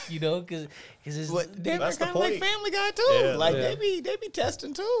that, because it's But they were That's the kind of like point. Family Guy too. Yeah. Like Yeah. they be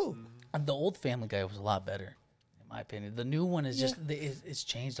testing too. the old Family Guy was a lot better, in my opinion. The new one is just it's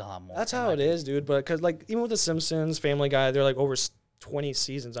changed a lot more. That's in how my it is, dude. But because like even with the Simpsons, Family Guy, they're like over 20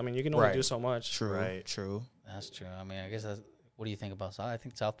 seasons. I mean, you can only Right. do so much. True. Right. True. That's true. I mean, I guess that's. What do you think about South? I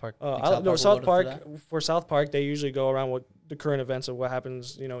think South Park. South will go Park to for South Park, they usually go around with the current events of what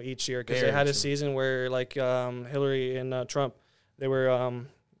happens, each year. Because they Very had a true. season where like Hillary and Trump, they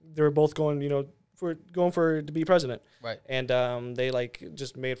were both going, for to be president, Right. and they like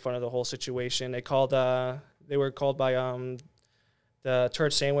just made fun of the whole situation. They were called by the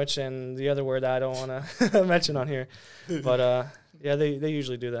turd sandwich and the other word that I don't want to mention on here, but yeah, they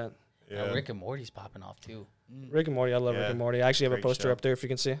usually do that. Yeah. Rick and Morty's popping off too. Rick and Morty, I love Rick Yeah. and Morty. I actually have a Great poster show. up there if you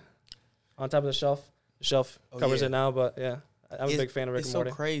can see, on top of the shelf. The shelf Oh, covers yeah. it now, but yeah, I'm a It's- big fan of Rick It's and so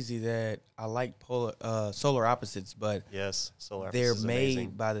Morty. crazy that I like solar opposites, but Yes, Solar they're Opposites is made amazing.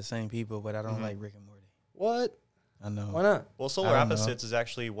 by the same people. But I don't Mhm. like Rick and Morty. What? I know. Why not? Well, Solar I don't know. Opposites is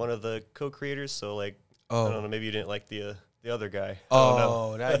actually one of the co-creators, so like I Oh, don't know, maybe you didn't like the other guy. I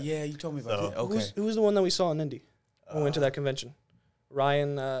don't know. yeah, you told me about So- that. Okay. Who's the one that we saw in Indy when we went to that convention?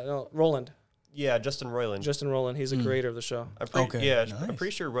 Ryan, no, Roland, Yeah, Justin Roiland. Justin Roland. He's the Mm. creator of the show. Okay, Yeah, I'm nice.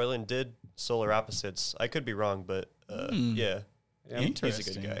 pretty sure Roiland did Solar Opposites. I could be wrong, but Mm. yeah, Yeah. he's a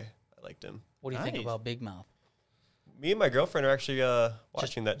Interesting. good guy. I liked him. What do you think Nice. about Big Mouth? Me and my girlfriend are actually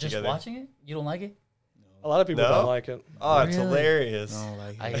watching that Just together. watching it? You don't like it? A lot of people No? don't like it. Oh, it's Really? hilarious. I don't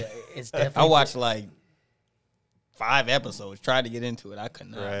like I it. it's definitely. I watched like 5 episodes. Tried to get into it. I could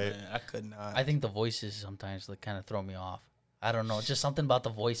not. Right. Man. I could not. I think the voices sometimes like kind of throw me off. I don't know, just something about the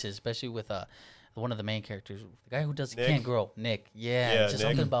voices, especially with one of the main characters, the guy who does Nick? Can't Grow, Nick. Yeah, Yeah, just Nick.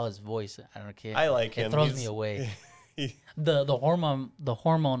 something about his voice. I don't care. I like him. It throws He's- me away. he- The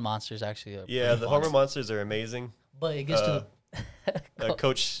hormone monsters actually. Are yeah, pretty the fun. hormone monsters are amazing. But it gets to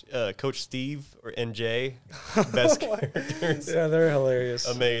Coach Steve and Jay, best characters. Yeah, they're hilarious.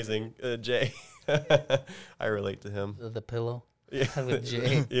 Amazing. Jay, I relate to him. the pillow. Yeah, With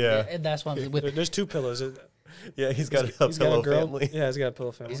Jay. Yeah. And that's why with There's 2 pillows. yeah. He's got a He's got pillow a girl. family. Yeah, he's got a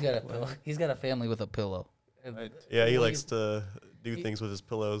pillow family. he's got a pillow. He's got a family with a pillow. Yeah, he likes to do things with his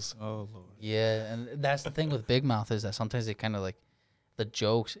pillows. oh Lord. Yeah, and that's the thing with Big Mouth is that sometimes they kind of like the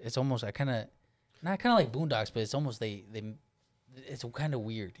jokes. It's almost not kind of like Boondocks, but it's almost it's kind of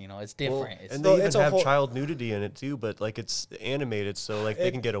weird. You know, it's different. And So they it's even a have whole- child nudity in it too, but like it's animated, so like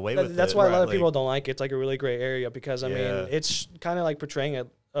they can get away with it. That's why a lot of Like, people don't like it. It's like a really gray area because I Yeah. mean it's kind of like portraying it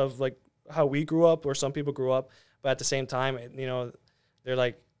of like how we grew up or some people grew up, but at the same time, you know, they're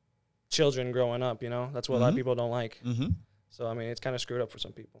like children growing up. You know, that's what a lot of Mhm. people don't like. Mm-hmm. So I mean, it's kind of screwed up for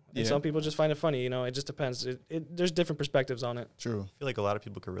some people. And Yeah. some people just find it funny. You know, it just depends. There's different perspectives on it. True. I feel like a lot of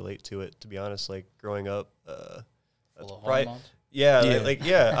people can relate to it. To be honest, like growing up, that's Full of probably hormones. yeah,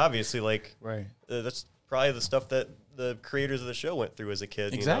 Yeah. obviously, like Right. that's probably the stuff that the creators of the show went through as a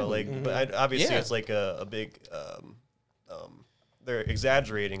kid. You know, Exactly. like but obviously Yeah. it's like a big. They're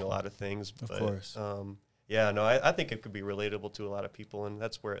exaggerating a lot. Of things, Of but, course. Yeah, no, I think it could be relatable to a lot of people, and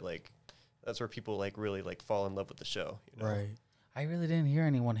that's where people like really like fall in love with the show. You know? Right. I really didn't hear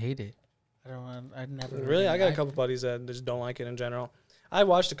anyone hate it. I never Really, I got a couple buddies that just don't like it in general. I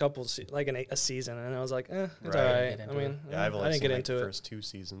watched a couple like a season, and I was like, it's Right. all right. Get I into mean, Yeah, I've only I didn't seen get like into the it. first 2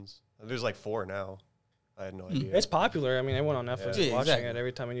 seasons. There's like 4 now. I had no idea. It's popular. I mean, everyone on Netflix Yeah. is Yeah, watching exactly. it.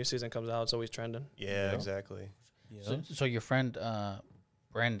 Every time a new season comes out, it's always trending. Yeah, Yeah. exactly. Yeah. So your friend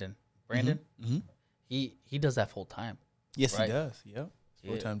Brandon, Mm-hmm. he does that full time. Yes, Right. he does. Yep.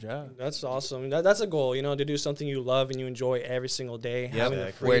 Yeah. Full-time job. That's awesome. That's a goal, you know, to do something you love and you enjoy every single day. Yep. Having the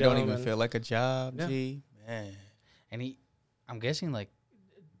Exactly. Where it don't freedom even and- feel like a job. Yeah. Gee, man. And I'm guessing like,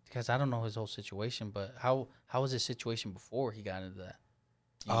 because I don't know his whole situation, but how was his situation before he got into that?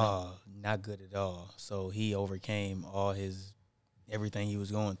 You know? Not good at all. So he overcame everything he was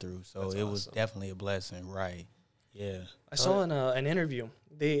going through. So That's it was awesome. definitely a blessing. Right. Yeah. I saw in an interview.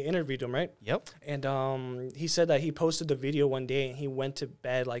 They interviewed him, right? Yep. And he said that he posted the video one day and he went to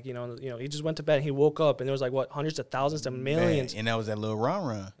bed like you know he just went to bed and he woke up and there was like what hundreds of thousands to millions. Man, and that was that little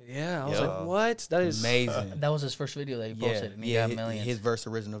run. Yeah, I was Yeah. like, what? That is Amazing. That was his first video that he posted, and he yeah, got millions. His verse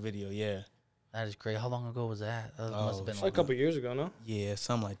original video, yeah. That is great. How long ago was that? That must have been Like a couple years ago, no? Yeah,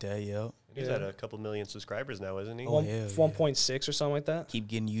 something like that, yep. He's Yeah. at a couple million subscribers now, isn't he? Oh, One- hell yeah. 1.6 or something like that. Keep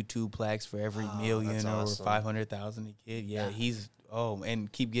getting YouTube plaques for every Oh, million that's or awesome. 500,000 a kid. Yeah, he's and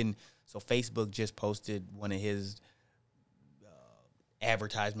keep getting. So Facebook just posted one of his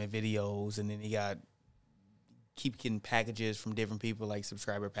advertisement videos, and then he keep getting packages from different people, like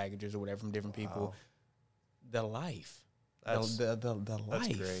subscriber packages or whatever from different people. Wow. The life, That's, the that's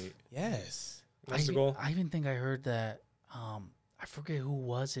life. great. Yes. That's the goal. I even think I heard that. I forget who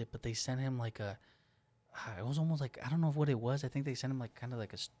was it, but they sent him like a. It was almost like I don't know what it was. I think they sent him like kind of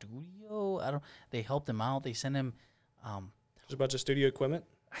like a studio. They helped him out. They sent him. Just a bunch of studio equipment.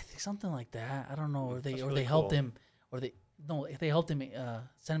 I think something like that. I don't know. Or they That's or really they helped cool. him. Or they no. If they helped him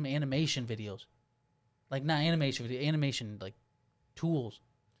send him animation videos, like not animation video, animation like tools.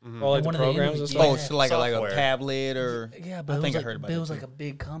 Mhm. All like the One of the programs and interviews- stuff. Oh, so like a Software. tablet or Yeah, but I it think was I heard about but it it was too. like a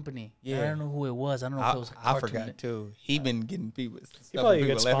big company. Yeah. I don't know who it was. I don't know if it was. A I cartoon. forgot too. He been getting people. He Stuff from probably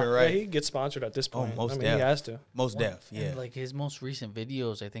people gets left and right. he gets sponsored at this point. most I mean, def. he has to. Most One- deaf. Yeah. And like his most recent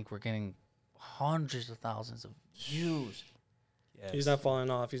videos, I think we're getting hundreds of thousands of views. Yes. He's not falling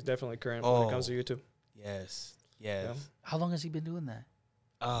off. He's definitely current when it comes to YouTube. Yes. Yes. Yeah. How long has he been doing that?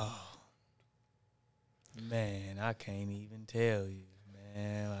 Oh man, I can't even tell you,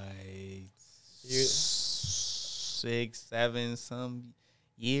 man. Like You- 6, 7, some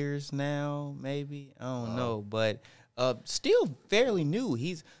years now, maybe. I don't know, but still fairly new.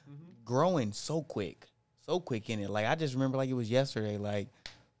 He's growing so quick in it. Like I just remember, like it was yesterday. Like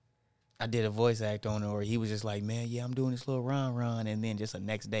I did a voice act on it, or he was just like, "Man, yeah, I'm doing this little run," and then just the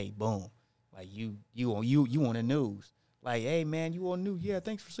next day, boom, like you on the news. Like, hey man, you on the news? Yeah,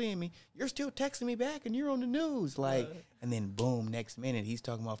 thanks for seeing me. You're still texting me back, and you're on the news. Like, and then boom, next minute he's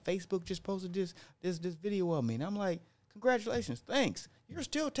talking about Facebook just posted this video of me, and I'm like, congratulations, thanks. You're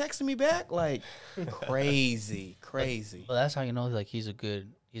still texting me back, like crazy. Well, that's how you know like he's a good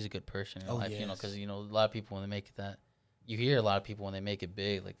person in Oh, life. You know, yes. because you know a lot of people when they make it that, you hear a lot of people when they make it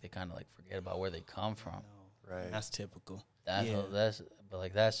big, like they kind of like forget about where they come from. Right. That's typical. But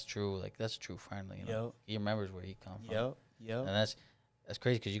like that's true. Like that's a true friend. You know, Yep. he remembers where he comes from. Yep. And that's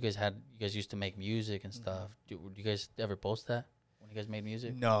crazy because you guys used to make music and stuff. Do you guys ever post that when you guys made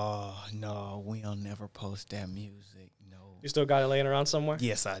music? No, we'll never post that music. No. You still got it laying around somewhere?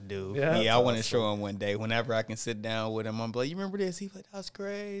 Yes, I do. Yeah? I want to show him one day. Whenever I can sit down with him, I'm like, you remember this? He's like, that's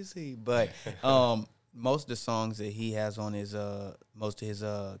crazy. But most of the songs that he has on his most of his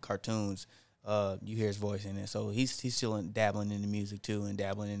cartoons, you hear his voice in it. So he's still dabbling in the music too, and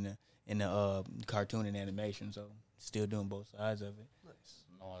dabbling in the cartoon and animation. So still doing both sides of it. Nice.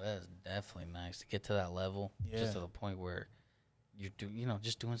 No, that's definitely nice to get to that level. Yeah. Just to the point where you do,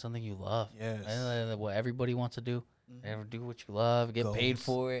 just doing something you love. Yes. What everybody wants to do. Ever do what you love, get paid Goals.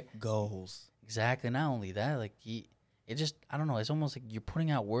 for it. Goals. Exactly. Not only that, like it just, I don't know. It's almost like you're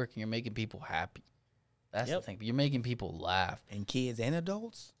putting out work and you're making people happy. That's the thing. But you're making people laugh. And kids and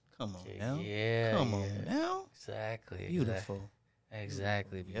adults? Come on now. Yeah. Come on now. Exactly. Beautiful.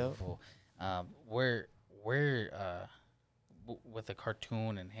 Exactly. Beautiful. Where with the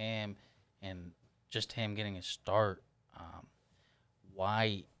cartoon and him and just him getting a start,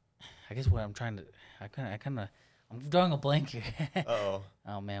 why? I guess what I'm trying to, I'm drawing a blank here. Oh.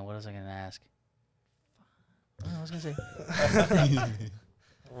 Oh man, what was I gonna ask? I was gonna say.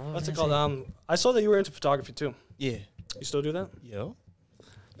 What's it called? I saw that you were into photography too. Yeah. You still do that? Yo.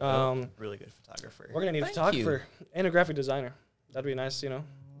 Really good photographer. We're gonna need a Thank photographer and a graphic designer. That'd be nice,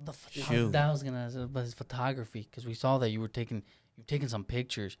 Shoot. That was gonna ask about his photography because we saw that you've taken some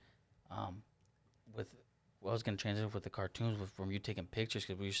pictures, with. Well, I was gonna transition with the cartoons from you taking pictures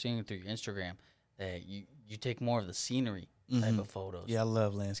because we were seeing through your Instagram that you take more of the scenery type of photos. Yeah, I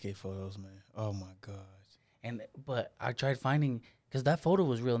love landscape photos, man. Oh my gosh. But I tried finding because that photo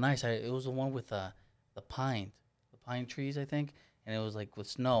was real nice. It was the one with the pine trees, I think, and it was like with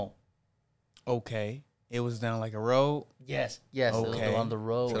snow. Okay. It was down like a road. Yes. It was Okay. on the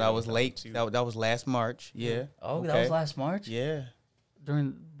road. So that was late. That was last March. Yeah. Oh, that Okay. was last March. Yeah.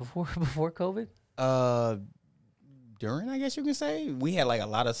 Before COVID. During, I guess you can say, we had like a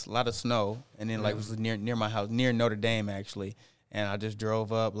lot of snow, and then like it was near my house, near Notre Dame actually, and I just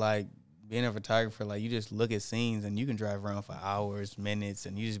drove up. Like being a photographer, like you just look at scenes and you can drive around for hours, minutes,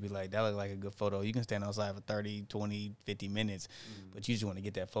 and you just be like, that looked like a good photo. You can stand outside for 30, 20, 50 minutes, but you just want to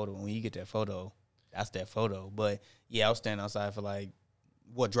get that photo. And when you get that photo, that's that photo. But yeah, I was standing outside for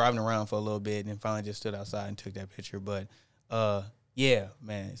driving around for a little bit, and then finally just stood outside and took that picture. But yeah,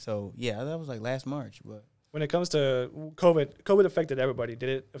 man. So yeah, that was like last March, but. When it comes to COVID affected everybody. Did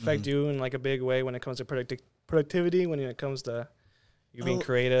it affect you in like a big way when it comes to productivity, when it comes to you being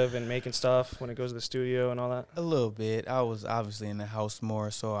creative and making stuff, when it goes to the studio and all that? A little bit. I was obviously in the house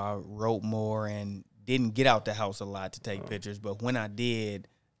more, so I wrote more and didn't get out the house a lot to take pictures. But when I did,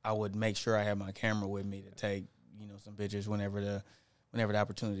 I would make sure I had my camera with me to take, some pictures whenever the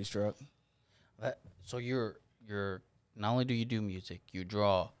opportunity struck. So you're not only do you do music, you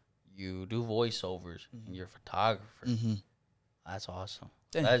draw. You do voiceovers and you're a photographer. That's awesome.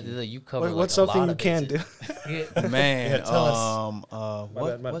 You cover What's like something you can do? Man, tell us.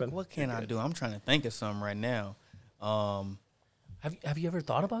 My bad. What can I do? I'm trying to think of something right now. Have you ever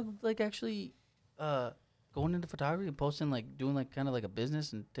thought about like actually going into photography and posting like doing like kind of like a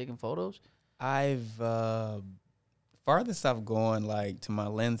business and taking photos? I've farthest I've gone like to my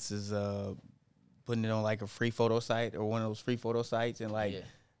lenses, putting it on like a free photo site or one of those free photo sites, and like.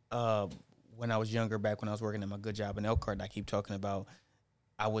 When I was younger, back when I was working at my good job in Elkhart, that I keep talking about,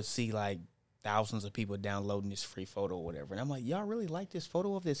 I would see like thousands of people downloading this free photo or whatever. And I'm like, y'all really like this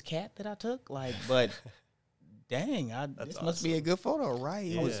photo of this cat that I took? Like, but dang, this must be a good photo, right?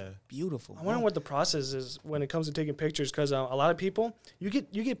 It was beautiful. I wonder what the process is when it comes to taking pictures, because a lot of people, you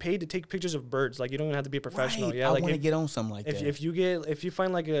get paid to take pictures of birds. Like you don't even have to be a professional. Right. Yeah, I like want to get on something like that. If you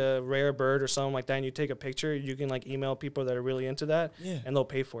find like a rare bird or something like that and you take a picture, you can like email people that are really into that, and they'll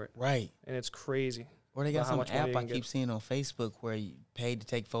pay for it. Right. And it's crazy. Or they got some app I keep get. seeing on Facebook where you paid to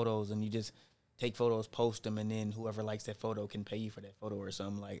take photos and you just take photos, post them, and then whoever likes that photo can pay you for that photo or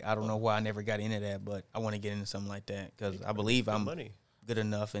something. Like, I don't know why I never got into that, but I want to get into something like that because I believe I'm good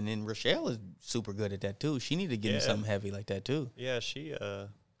enough. And then Rochelle is super good at that too. She need to get into something heavy like that too. Yeah, she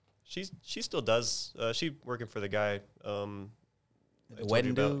still does. She working for the guy. The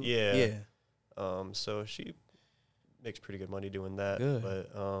wedding dude? Yeah. So she makes pretty good money doing that. Good.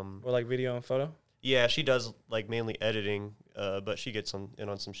 But Or like video and photo? yeah, she does like mainly editing, but she gets in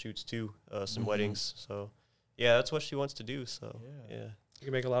on some shoots too, some weddings. So yeah, that's what she wants to do. So yeah. You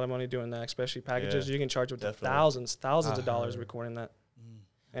can make a lot of money doing that, especially packages. Yeah, you can charge up to definitely. thousands of dollars recording that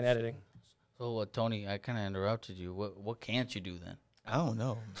and editing. So Tony, I kind of interrupted you. What can't you do then? I don't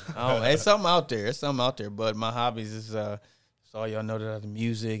know. It's something out there. It's something out there. But my hobbies is so all y'all know that I do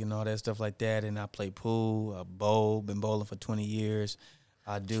music and all that stuff like that. And I play pool, I bowl, been bowling for 20 years.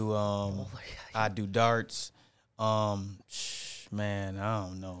 I do I do darts. Man, I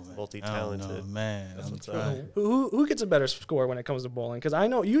don't know, man. Multi-talented. I don't know, man. That's I'm what's trying. Who gets a better score when it comes to bowling? Because I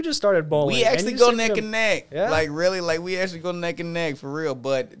know you just started bowling. We and actually you go said neck and neck. Yeah? Like, really, like, we actually go neck and neck for real.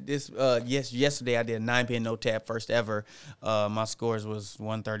 But yesterday I did a 9-pin no tap, first ever. My scores was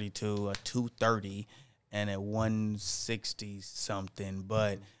 132, a 230, and a 160 something.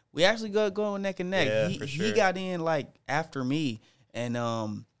 But we actually go neck and neck. Yeah, he for sure. he got in like after me, and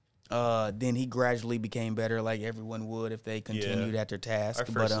then he gradually became better, like everyone would if they continued at their task. Our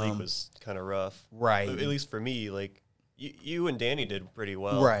first league was kind of rough. Right. At least for me, like, you and Danny did pretty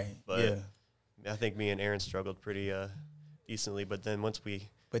well. Right, But yeah. I think me and Aaron struggled pretty decently. But then once we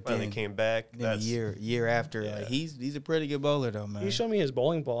But finally then- came back, Then a year after, Yeah. like, he's a pretty good bowler though, man. You showed me his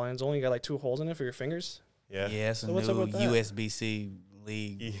bowling ball, and it's only got like 2 holes in it for your fingers. yeah. Yeah, it's a So what's up new with that? USBC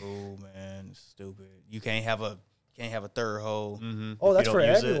league Yeah. rule, man. It's stupid. You can't have a third hole Mm-hmm. Oh, that's for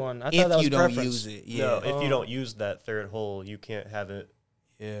everyone. I thought that if was you don't preference. use it. Yeah, No, if Oh. you don't use that third hole, you can't have it.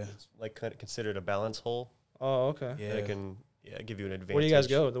 yeah, It's like kind of considered a balance hole. Oh, okay. yeah. And it can give you an advantage. Where do you guys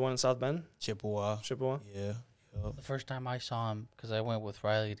go? The one in South Bend? Chippewa. Chippewa? Yeah. Yup. The first time I saw him, because I went with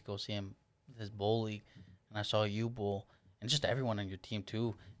Riley to go see him, his bowl league, and I saw you bowl, and just everyone on your team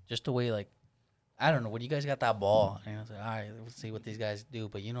too. Just the way, like, I don't know, when you guys got that ball, and I was like, all right, let's see what these guys do.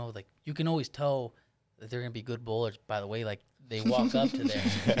 But you know, like, you can always tell that they're gonna be good bowlers by the way, like, they walk up to there.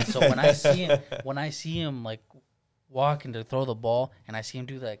 And so when I see him like walking to throw the ball, and I see him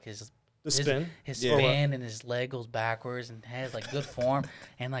do that, because The spin? his Yeah. spin and his leg goes backwards and has like good form,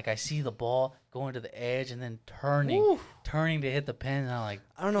 and like I see the ball going to the edge and then turning to hit the pin, and I'm like,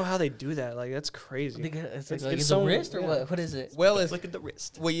 I don't know how they do that. Like, that's crazy. it's It's like it's a so- wrist or yeah. what is it? Well, it's Look at the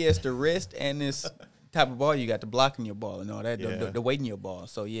wrist. it's the wrist and this type of ball you got, the blocking your ball and all that, Yeah. the weight in your ball.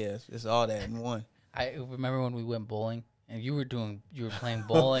 So yeah, it's all that in one. I remember when we went bowling and you were playing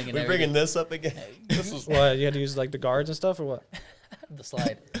bowling and We're bringing this up again. What, you had to use like the guards and stuff or what? the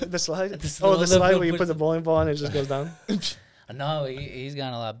slide. The slide? This Oh, the little- slide where you push put the bowling ball and it just goes down? No, he's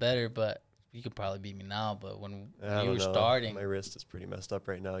gotten a lot better, but you could probably beat me now. But when I you don't were know. starting, My wrist is pretty messed up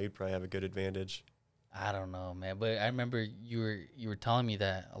right now. You'd probably have a good advantage. I don't know, man. But I remember you were telling me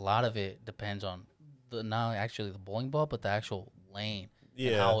that a lot of it depends on not actually the bowling ball, but the actual lane and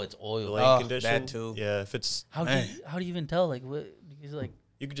Yeah. how it's The oiled. lane Oh, condition. that too. Yeah, if it's How do Man. you even tell? Like what? Because like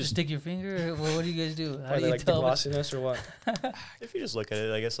you could just just stick your finger. Or what do you guys do? How Are do they you like the tell? glossiness or what? if you just look at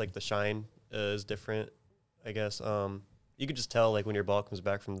it, I guess like the shine is different. I guess you could just tell like when your ball comes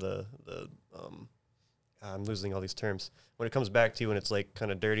back from the I'm losing all these terms. When it comes back to you and it's like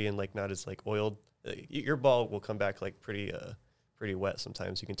kind of dirty and like not as like oiled, your ball will come back like pretty wet.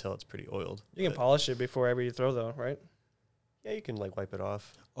 Sometimes you can tell it's pretty oiled. You can But, polish it before every you throw, though, right? yeah, you can like wipe it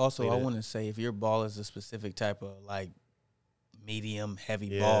off. Also, Clean I it. want to say if your ball is a specific type of like medium heavy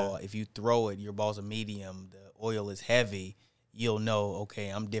Yeah. ball, if you throw it, your ball's a medium, the oil is heavy, you'll know, okay,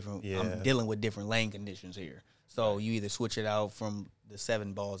 I'm different. Yeah. I'm dealing with different lane conditions here. So you either switch it out from the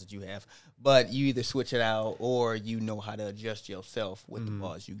 7 balls that you have, but you either switch it out or you know how to adjust yourself with the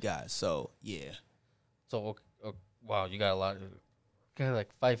balls you got. So yeah. So wow, you got a lot. You got like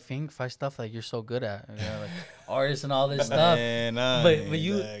 5 stuff that you're so good at. You know, like artists and all this stuff. Man, I But ain't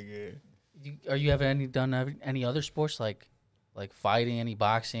you- that good. Are you ever done any other sports like fighting, any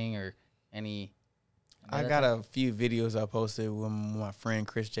boxing or any? I got a few videos I posted with my friend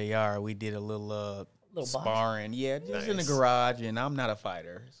Chris Jr. We did a little Little box? sparring. Yeah, just in the Nice. garage, and I'm not a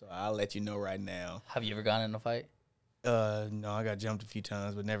fighter, so I'll let you know right now. Have you ever gotten in a fight? No, I got jumped a few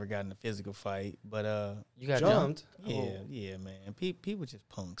times, but never got in a physical fight. But You got Jumped? yeah, Oh. yeah, man. People just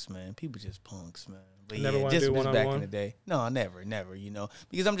punks, man. People just punks, man. But Never yeah, wanna just do back in one-on-one? the day. No, never, you know,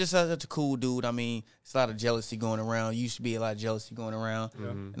 because I'm just such a cool dude. I mean, it's a lot of jealousy going around. Used to be a lot of jealousy going around.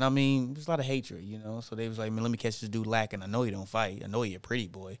 Mhm. And I mean, there's a lot of hatred, you know. So they was like, man, let me catch this dude lacking. I know he don't fight. I know he a pretty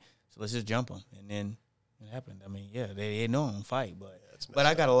boy. So let's just jump him. And then it happened. I mean, yeah, they know I don't fight, but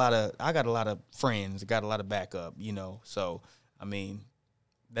I got a lot of friends. I got a lot of backup, you know. So I mean,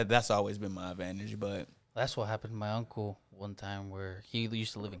 that's always been my advantage. But That's what happened to my uncle one time, where he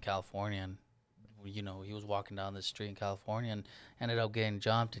used to live in California, and you know he was walking down the street in California and ended up getting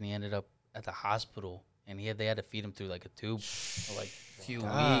jumped, and he ended up at the hospital, and they had to feed him through like a tube for like a few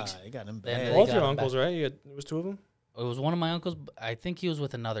weeks. they got them Then bad. they Both got your him uncles, back. right? It was 2 of them? It was one of my uncles. I think he was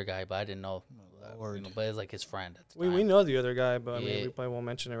with another guy, but I didn't know. Lord. But it's like his friend at the We time. know the other guy, but I mean, Yeah. we probably won't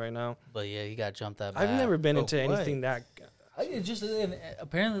mention it right now. But yeah, he got jumped that bad. I've never been Oh, into what? anything that. It just and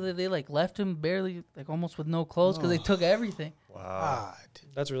apparently they like left him barely, like almost with no clothes because they took everything. Wow. God.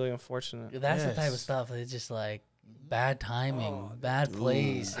 That's really unfortunate. That's the type of Yes. stuff that's just like bad timing, bad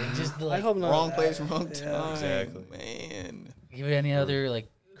place, and just I like hope not. Wrong place, wrong Yeah. time. Exactly. Man. give you any other like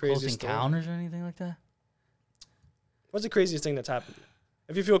Crazy close story. encounters or anything like that. What's the craziest thing that's happened?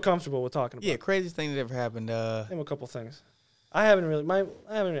 If you feel comfortable with talking about Yeah, it. craziest thing that ever happened. Name a couple things. I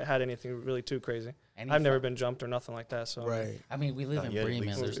haven't had anything really too crazy. Any I've never fu- been jumped or nothing like that. So Right. I mean, we live Not in yet, at Bremen.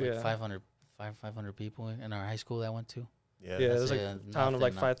 least. There's like Yeah. 500 people in our high school that I went to. Yeah. yeah, That's there's like it, a town of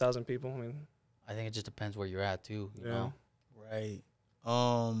like nothing, 5,000 people. I mean, I think it just depends where you're at too. You Yeah. know, Right.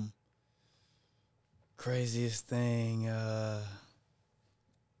 Craziest thing.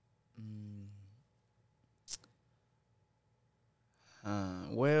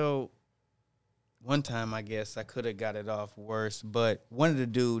 Well, one time I guess I could have got it off worse, but one of the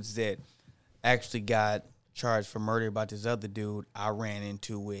dudes that actually got charged for murder about this other dude, I ran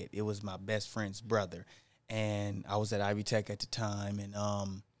into it. It was my best friend's brother, and I was at Ivy Tech at the time, and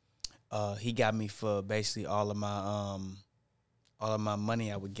he got me for basically all of my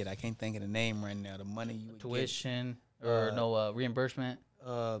money I would get. I can't think of the name right now. The money you would tuition or Uh, no reimbursement,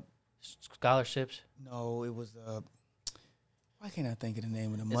 get. scholarships. No, it was why can't I think of the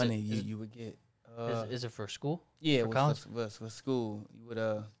name of the Is money it- is- you would get? Is it for school? Yeah, for it was college? for school. You would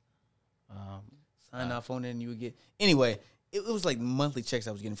Um, sign off on it and you would get. Anyway, it was like monthly checks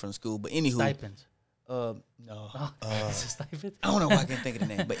I was getting from school. But anywho, stipends. no, Oh, is it stipends? I don't know if I can think of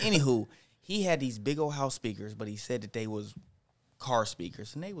the name. But anywho, he had these big old house speakers, but he said that they was car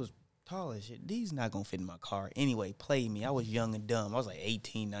speakers and they was tall as shit. These not gonna fit in my car. Anyway, played me. I was young and dumb. I was like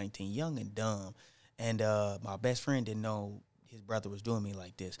 18, 19, young and dumb. And my best friend didn't know his brother was doing me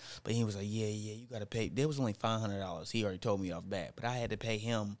like this. But he was like, yeah, you got to pay. There was only $500. He already told me off bat. But I had to pay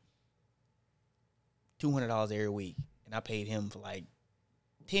him $200 every week. And I paid him for like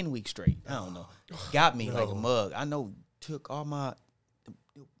 10 weeks straight. I don't know. Got me like a mug. I know took all my,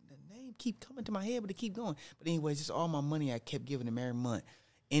 the name keep coming to my head, but it keep going. But anyways, just all my money I kept giving him every month.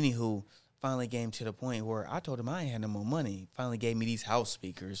 Anywho, finally came to the point where I told him I ain't had no more money. Finally gave me these house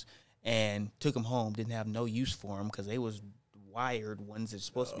speakers and took them home. Didn't have no use for them because they was wired ones that's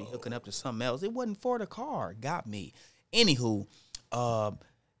supposed to be hooking up to something else. It wasn't for the car. Got me. Anywho,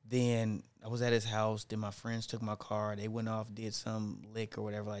 then I was at his house. Then my friends took my car. They went off, did some lick or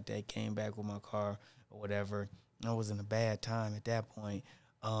whatever like that. Came back with my car or whatever. I was in a bad time at that point.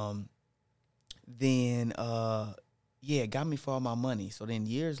 Then got me for all my money. So then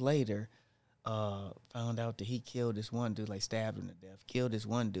years later, found out that he killed this one dude, like stabbed him to death, killed this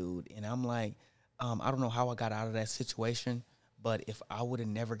one dude. And I'm like, I don't know how I got out of that situation, but if I would have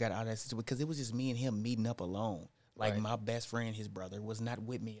never got out of that situation, because it was just me and him meeting up alone. Like Right. my best friend, his brother, was not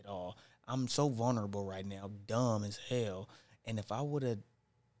with me at all. I'm so vulnerable right now, dumb as hell. And if I would have,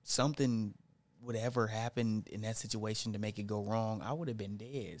 something would ever happen in that situation to make it go wrong, I would have been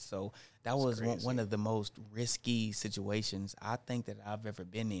dead. So that was one of the most risky situations I think that I've ever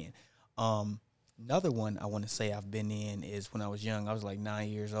been in. Another one I want to say I've been in is when I was young. I was like 9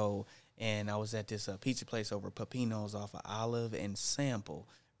 years old, and I was at this pizza place over Pepino's off of Olive and Sample,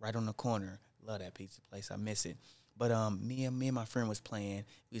 right on the corner. Love that pizza place. I miss it. But me and my friend was playing.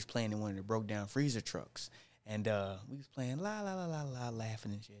 We was playing in one of the broke down freezer trucks, and we was playing la la la la la,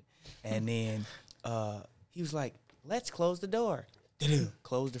 laughing and shit. And then he was like, "Let's close the door."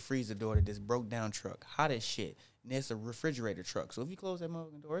 Close the freezer door to this broke down truck, hot as shit. And it's a refrigerator truck, so if you close that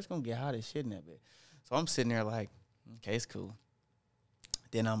motherfucking door, it's gonna get hot as shit in that bit. So I'm sitting there like, okay, it's cool.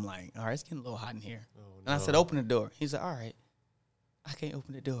 Then I'm like, all right, it's getting a little hot in here. And I said, open the door. He's like, all right, I can't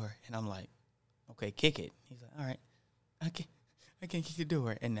open the door. And I'm like, okay, kick it. He's like, all right, I can't kick the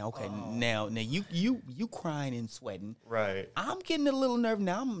door. And now, okay, now you crying and sweating. Right. I'm getting a little nervous.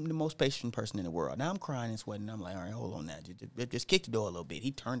 Now I'm the most patient person in the world. Now I'm crying and sweating. I'm like, all right, hold on now. Just kick the door a little bit.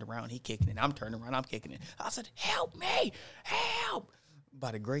 He turned around, he kicking it. I'm turning around, I'm kicking it. I said, help me, help.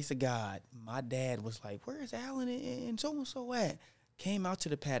 By the grace of God, my dad was like, where's Alan and so-and-so at? Came out to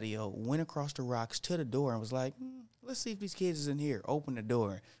the patio, went across the rocks to the door and was like, let's see if these kids is in here. Open the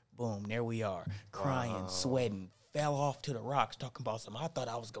door. Boom, there we are. Crying, sweating, fell off to the rocks talking about something. I thought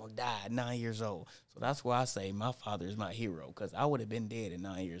I was going to die at 9 years old. So that's why I say my father is my hero, because I would have been dead at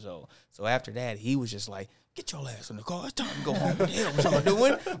 9 years old. So after that, he was just like, get your ass in the car. It's time to go home. What the hell was I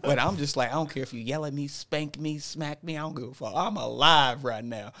doing? But I'm just like, I don't care if you yell at me, spank me, smack me. I don't give a fuck. I'm alive right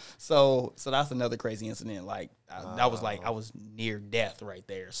now. So that's another crazy incident. Like, I was near death right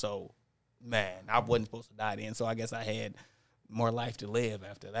there. So, man, I wasn't supposed to die then. So I guess I had more life to live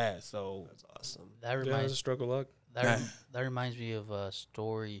after that. So That's awesome. That Yeah, it was reminds a stroke of luck. that reminds me of a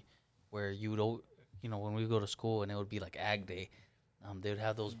story where when we go to school and it would be like ag day, they would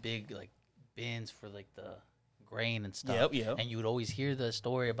have those big like bins for like the grain and stuff. Yep. And you would always hear the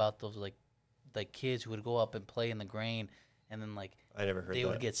story about those like kids who would go up and play in the grain, and then like I never heard they that.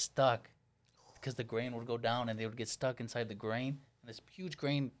 would get stuck because the grain would go down and they would get stuck inside the grain, and this huge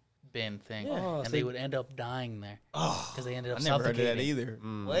grain bin thing, and they would end up dying there because they ended up I never heard suffocating. of that either.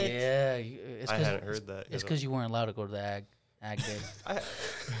 What? Yeah, I hadn't heard that. It's because you weren't allowed to go to the ag day. I-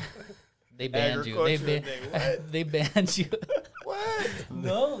 They banned you. They Agriculture day, what? they banned you. What?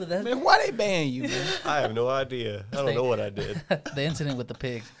 No, but that's Man, why they ban you, man? I have no idea. I don't know what I did. the incident with the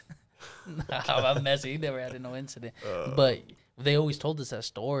pigs. I'm messy. He never had no incident, but they always told us that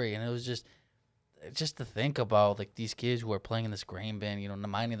story, and it was just to think about like these kids who are playing in this grain bin,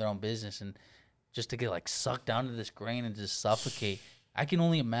 minding their own business, and just to get like sucked down to this grain and just suffocate. I can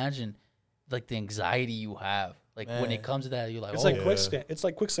only imagine like the anxiety you have, like when Man. it comes to that, you're like, It's oh like quicksand. It's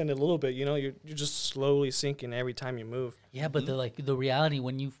like quicksand a little bit. You're just slowly sinking every time you move. yeah, but the reality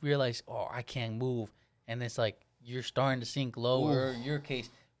when you realize, oh, I can't move, and it's like you're starting to sink lower. Or in your case,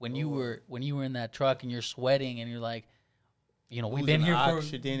 when you were in that truck and you're sweating and you're like, we've been here for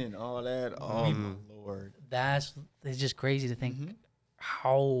oxygen and all that. Oh my Lord. it's just crazy to think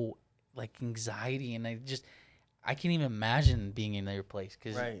how like anxiety, and I can't even imagine being in their place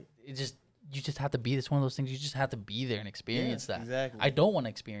because Right. you just have to be. It's one of those things you just have to be there and experience that. Exactly. I don't want to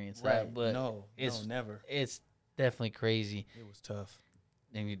experience that, Right. but no, never. it's definitely crazy. It was tough.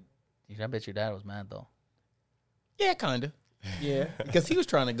 And I bet your dad was mad though. Yeah, kind of. Yeah, because he was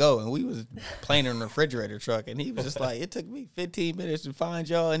trying to go, and we was playing in the refrigerator truck, and he was just like, it took me 15 minutes to find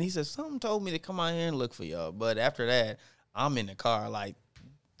y'all, and he said, something told me to come out here and look for y'all. But after that, I'm in the car, like,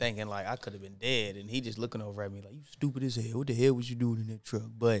 thinking, like, I could have been dead, and he just looking over at me like, you stupid as hell. What the hell was you doing in that truck?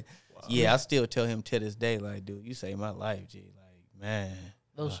 But, yeah, I still tell him to this day, like, dude, you saved my life, G. Like, man.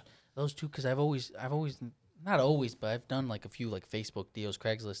 Those two, because I've always not always, but I've done like a few like Facebook deals,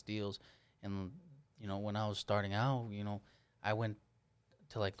 Craigslist deals, and when I was starting out, I went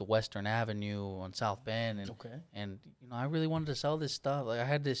to like the Western Avenue on South Bend, and I really wanted to sell this stuff. Like I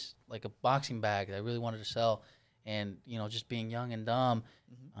had this like a boxing bag that I really wanted to sell, and just being young and dumb,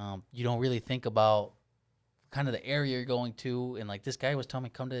 you don't really think about kind of the area you're going to, and like this guy was telling me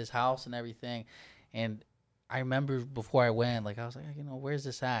come to his house and everything, and I remember before I went, like I was like, where's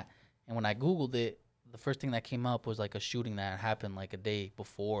this at? And when I Googled it, the first thing that came up was like a shooting that happened like a day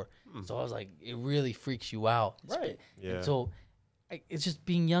before. So I was like, it really freaks you out. Right. Yeah. And so it's just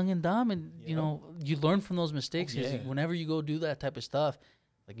being young and dumb, and you learn from those mistakes. 'Cause whenever you go do that type of stuff,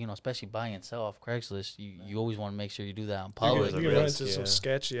 like especially buy and sell off Craigslist, you always want to make sure you do that in public. You're You a run risk, into some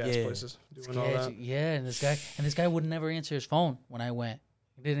sketchy ass places doing all that. Yeah, and this guy would never answer his phone when I went.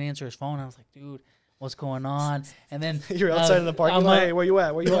 He didn't answer his phone. I was like, dude, what's going on? And then You're outside in the parking lot. Hey, where you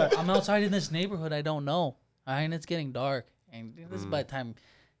at? Where you at? I'm outside in this neighborhood I don't know, and it's getting dark. And this is by the time,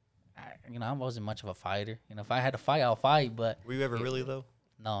 I wasn't much of a fighter. If I had to fight, I'll fight. But Were you ever really though?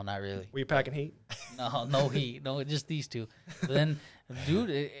 no, not really. Were you packing heat? No heat. No, just these two. But then, dude,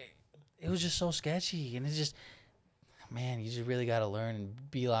 it was just so sketchy, and it's just, man, you just really got to learn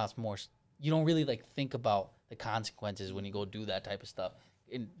and be a lot more. You don't really like think about the consequences when you go do that type of stuff.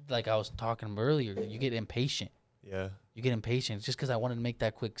 And like I was talking earlier, you get impatient. Yeah. You get impatient just because I wanted to make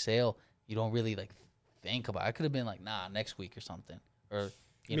that quick sale. You don't really like think about it. I could have been like, nah, next week or something, or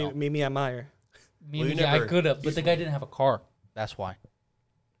Meet me at Meyer. I could have, but the guy didn't have a car. That's why.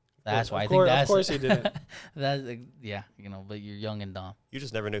 That's why. I think that's of course he didn't. That's but you're young and dumb. You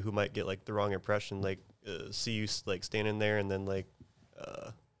just never know who might get like the wrong impression, like see you like standing there and then like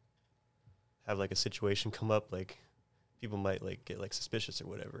have like a situation come up, like people might like get like suspicious or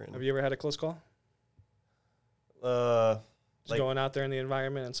whatever. And Have you ever had a close call? Just like going out there in the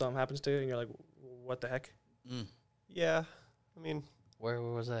environment and something happens to you and you're like, what the heck? yeah, I mean, Where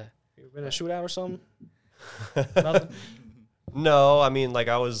was that? You been in a shootout or something? Nothing? no, I mean like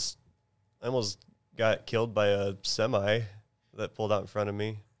I almost got killed by a semi that pulled out in front of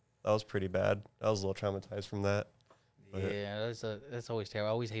me. That was pretty bad. I was a little traumatized from that. But Yeah, that's always terrible.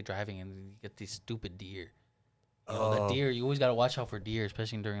 I always hate driving and you get these stupid deer. The deer, you always got to watch out for deer,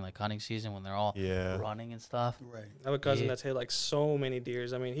 especially during like hunting season when they're all running and stuff. Right. I have a cousin that's hit like so many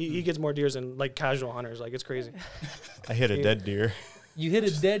deers. I mean, he gets more deers than like casual hunters. Like it's crazy. I hit a dead deer. You hit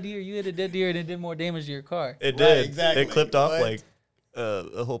a dead deer, and it did more damage to your car. It Right, did. exactly. It clipped off What? like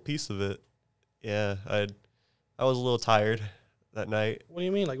a whole piece of it. Yeah, I was a little tired that night. What do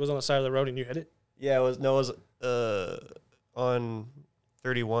you mean? Like it was on the side of the road and you hit it? Yeah, it was on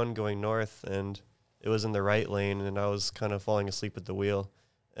 31 going north, and it was in the right lane, and I was kind of falling asleep at the wheel,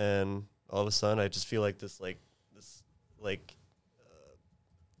 and all of a sudden I just feel like this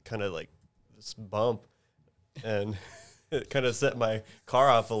kind of like this bump, and it kind of set my car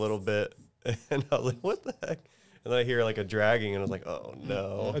off a little bit. And I was like, what the heck? And then I hear like a dragging, and I was like, oh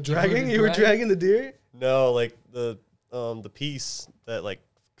no. A dragging? You were dragging the deer? No, like the piece that like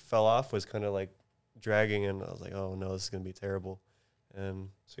fell off was kind of like dragging, and I was like, oh no, this is gonna be terrible. And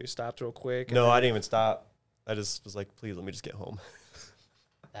so you stopped real quick? No, I didn't even stop. I just was like, please let me just get home.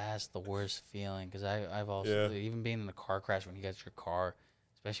 That's the worst feeling, because I've also, even being in a car crash when you get your car,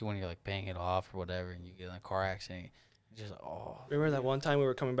 especially when you're like paying it off or whatever, and you get in a car accident, just Remember that one time we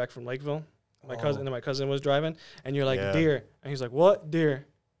were coming back from Lakeville? My cousin was driving, and you're like, deer. And he's like, what? Deer.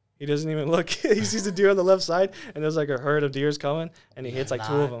 He doesn't even look. He sees the deer on the left side, and there's like a herd of deers coming, and he hits like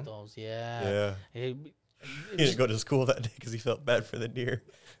 2 of them. Yeah. He didn't go to school that day because he felt bad for the deer.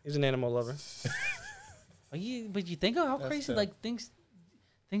 He's an animal lover. But you think of how crazy like things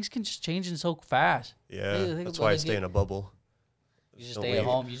can just change in so fast. Yeah, that's why I stay in a bubble. You just stay at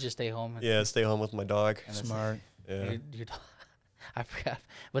home. You just stay home. Yeah, stay home with my dog. Smart. Yeah. I forgot.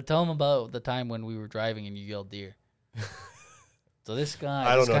 But tell him about the time when we were driving and you yelled deer. So this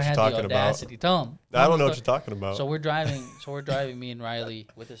guy, I don't know what you're talking about. Tell him. I don't know what you're talking about. So we're driving. Me and Riley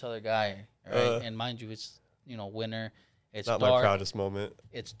with this other guy, right? And mind you, it's winter. It's not dark. My proudest moment.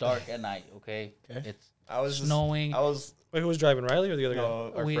 It's dark at night. Okay. It's snowing. Wait, who was driving, Riley or the other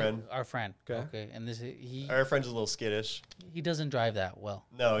guy? Our friend. Okay. And our friend's a little skittish. He doesn't drive that well.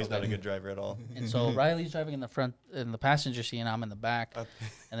 No, he's not a good driver at all. And so Riley's driving in the front, in the passenger seat, and I'm in the back.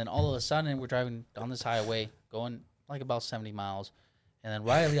 And then all of a sudden, we're driving down this highway, going like about 70 miles. And then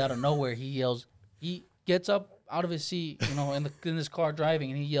Riley, out of nowhere, he yells. He gets up out of his seat, in this car driving,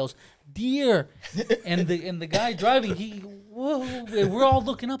 and he yells, "Deer!" And the guy driving, whoa! We're all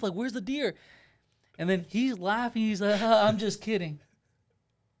looking up like, "Where's the deer?" And then he's laughing. He's like, "I'm just kidding."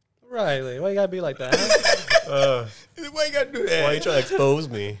 Riley, why you gotta be like that? Why you gotta do that? Why you trying to expose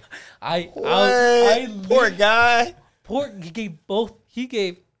me? Poor guy. He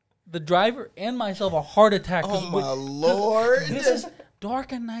gave the driver and myself a heart attack. Oh my Lord! This is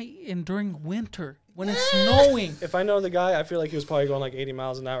dark at night and during winter when it's snowing. If I know the guy, I feel like he was probably going like 80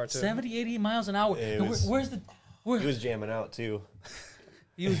 miles an hour too. 70, 80 miles an hour. He was jamming out too.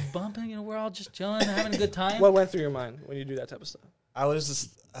 He was bumping. We're all just chilling, having a good time. What went through your mind when you do that type of stuff? I was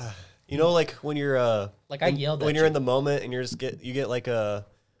just, like when you're I yelled at when you're in the moment and you get like an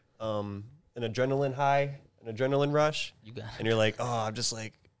adrenaline high, an adrenaline rush. You got it. And you're like,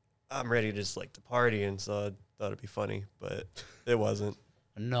 I'm ready to to party, and so I thought it'd be funny, but it wasn't.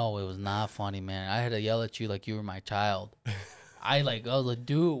 No, it was not funny, man. I had to yell at you like you were my child. I was like,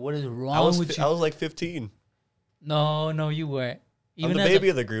 dude, what is wrong with you? I was like 15. No, you weren't. I'm the baby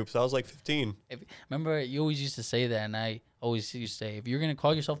of the group, so I was like 15. Remember, you always used to say that, and I always used to say, if you're going to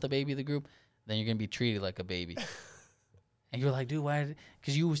call yourself the baby of the group, then you're going to be treated like a baby. And you're like, dude, why?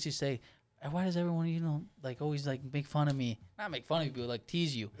 Because you used to say, why does everyone, always, make fun of me? Not make fun of you, but,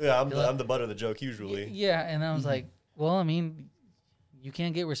 tease you. Yeah, I'm the butt of the joke, usually. Yeah, and I was like, well, I mean, you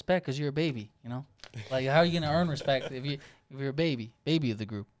can't get respect because you're a baby, Like, how are you going to earn respect if you're a baby of the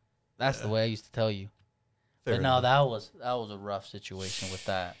group? That's the way I used to tell you. Fair but enough. no, that was a rough situation with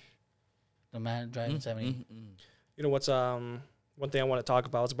that. The man driving 70. You know what's one thing I want to talk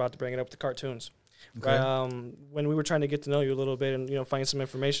about? I was about to bring it up, the cartoons. Okay. Right, when we were trying to get to know you a little bit and find some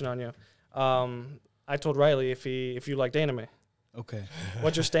information on you, I told Riley if you liked anime. Okay.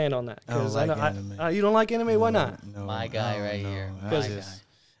 What's your stand on that? I don't like anime. You don't like anime? Why not? No, My guy right here.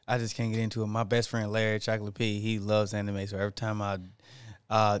 I just can't get into it. My best friend Larry Chocolate P, he loves anime. So every time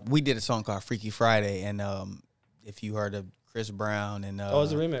we did a song called Freaky Friday, and if you heard of Chris Brown and it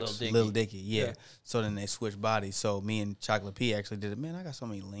was a remix. Lil Dicky, yeah. So then they switched bodies. So me and Chocolate P actually did it. Man, I got so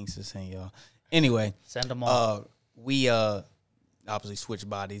many links to send y'all. Anyway, send them all. We obviously switched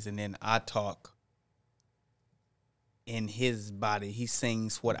bodies, and then I talk in his body. He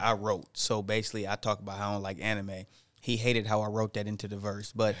sings what I wrote. So basically, I talk about how I don't like anime. He hated how I wrote that into the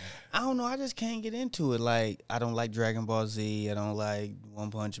verse. But I don't know. I just can't get into it. Like, I don't like Dragon Ball Z. I don't like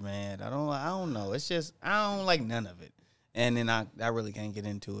One Punch Man. I don't know. It's just, I don't like none of it. And then I really can't get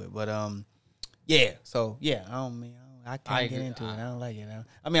into it. But, yeah. So, yeah, I can't get into it. I don't like it.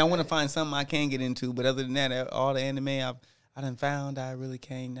 I mean, I want to find something I can get into. But other than that, all the anime I done found, I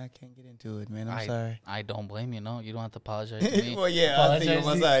can't get into it, man. I'm sorry. I don't blame you. No, you don't have to apologize to me. Well, yeah, I think on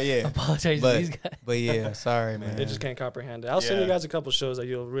my side, yeah. Apologize to these guys. But yeah, sorry, man. They just can't comprehend it. I'll send you guys a couple shows that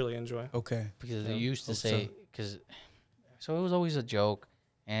you'll really enjoy. Okay. Because they used to say, so it was always a joke,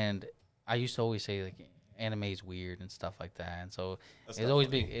 and I used to always say, anime is weird and stuff like that. And so it's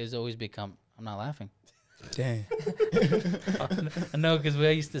always become, I'm not laughing. Dang. No, because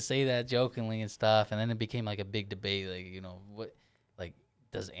we used to say that jokingly and stuff, and then it became a big debate.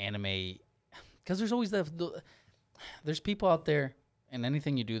 Does anime? because there's always there's people out there, and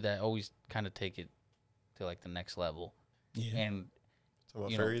anything you do that always kind of take it to like the next level. Yeah. And Talking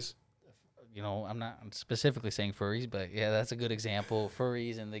about you know, furries. I'm not specifically saying furries, but yeah, that's a good example.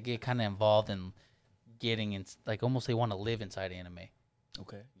 Furries, and they get kind of involved in getting in, like almost they want to live inside anime.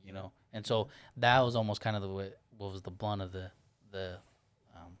 Okay. And so that was almost kind of what was the blunt of the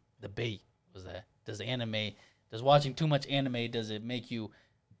debate was that does watching too much anime, does it make you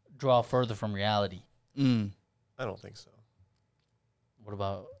draw further from reality? I don't think so. What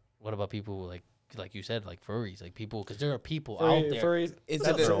about people like you said, like furries, like people, because there are people Furry, out there. furry, Is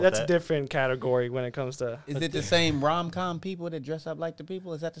That's it wrong with that's a that. different category when it comes to. is it the same rom-com people that dress up like the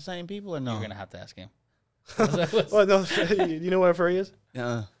people? Is that the same people or no? You're gonna have to ask him. Well, no, you know what a furry is?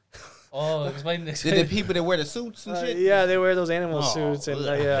 Oh, explain The this. people that wear the suits and shit? Yeah, they wear those animal Oh, suits, and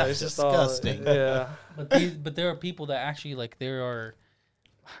ugh, yeah, that's it's just disgusting. all. Yeah, But there are people that actually like there are.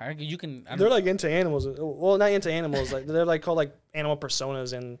 You can. they're like into animals. Well, not into animals. Like they're like called like animal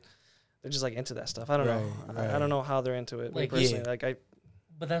personas, and they're just like into that stuff. I don't know. Right. I don't know how they're into it. Like, Personally, yeah. like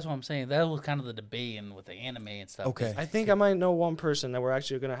But that's what I'm saying. That was kind of the debate and with the anime and stuff. Okay. I think I might know one person that we're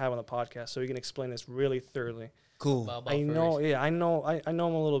actually gonna have on the podcast, so we can explain this really thoroughly. Cool. About I know, furries. yeah, I know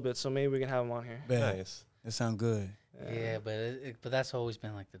him a little bit, so maybe we can have him on here. Bad. Nice. That sound good. Yeah, but that's always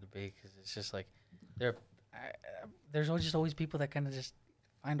been like the debate because it's just like there's always people that kind of just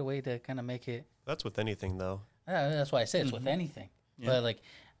find a way to kind of make it. That's with anything though. That's why I say it's with anything. Yeah. But like,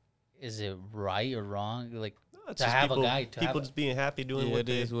 is it right or wrong? Like No, it's to just have people, a guy to people have. just being happy doing Yeah, what it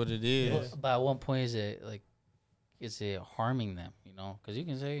they is what it is. But at one point, is it harming them? Because you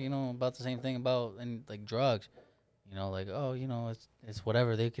can say about the same thing about like drugs. Like it's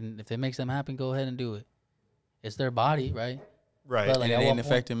whatever they can, if it makes them happy, go ahead and do it. It's their body, right? Right. But, like, And at it one ain't point-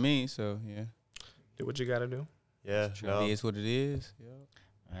 affecting me, so yeah. Do what you gotta do. yeah. No. It is what it is.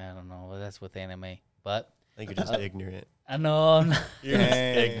 I don't know. Well, that's with anime, but I think you're just ignorant. I know I'm not, You're just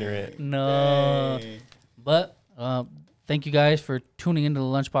Dang. ignorant. no. But thank you guys for tuning into the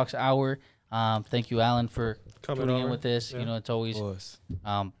Lunchbox Hour. Thank you, Alan, for Coming tuning in over. with this. Yeah. It's always Of course.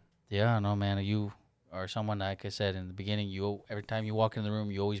 yeah, no, man. You are someone, like I said in the beginning, every time you walk in the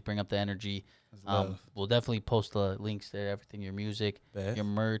room, you always bring up the energy. That's love. We'll definitely post the links there, everything, your music, Bet. your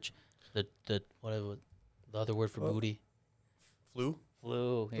merch, the whatever the other word for booty. Flu?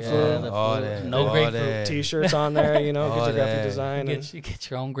 Flu. Yeah, flu. the All flu. that. No all grapefruit. that. T-shirts on there, get All your graphic that. design. You And, get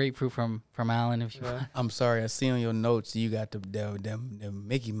your own grapefruit from Alan if you yeah. want. I'm sorry, I see on your notes you got the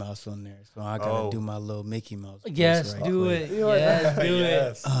Mickey Mouse on there, so I gotta Oh. do my little Mickey Mouse. voice Yes, right do quick. it. You know what? Yes, do it.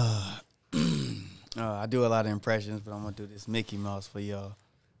 Yes. I do a lot of impressions, but I'm gonna do this Mickey Mouse for y'all.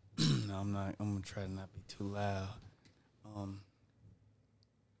 No, I'm not. I'm gonna try to not be too loud.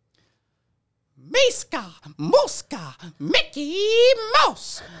 Miska, Muska, Mickey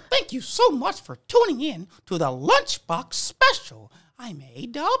Mouse. Thank you so much for tuning in to the Lunchbox Special. I'm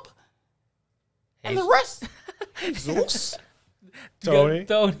A-Dub, and the rest, Zeus, Tony.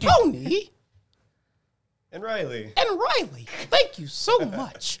 Tony, And Riley. and Riley. Thank you so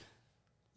much.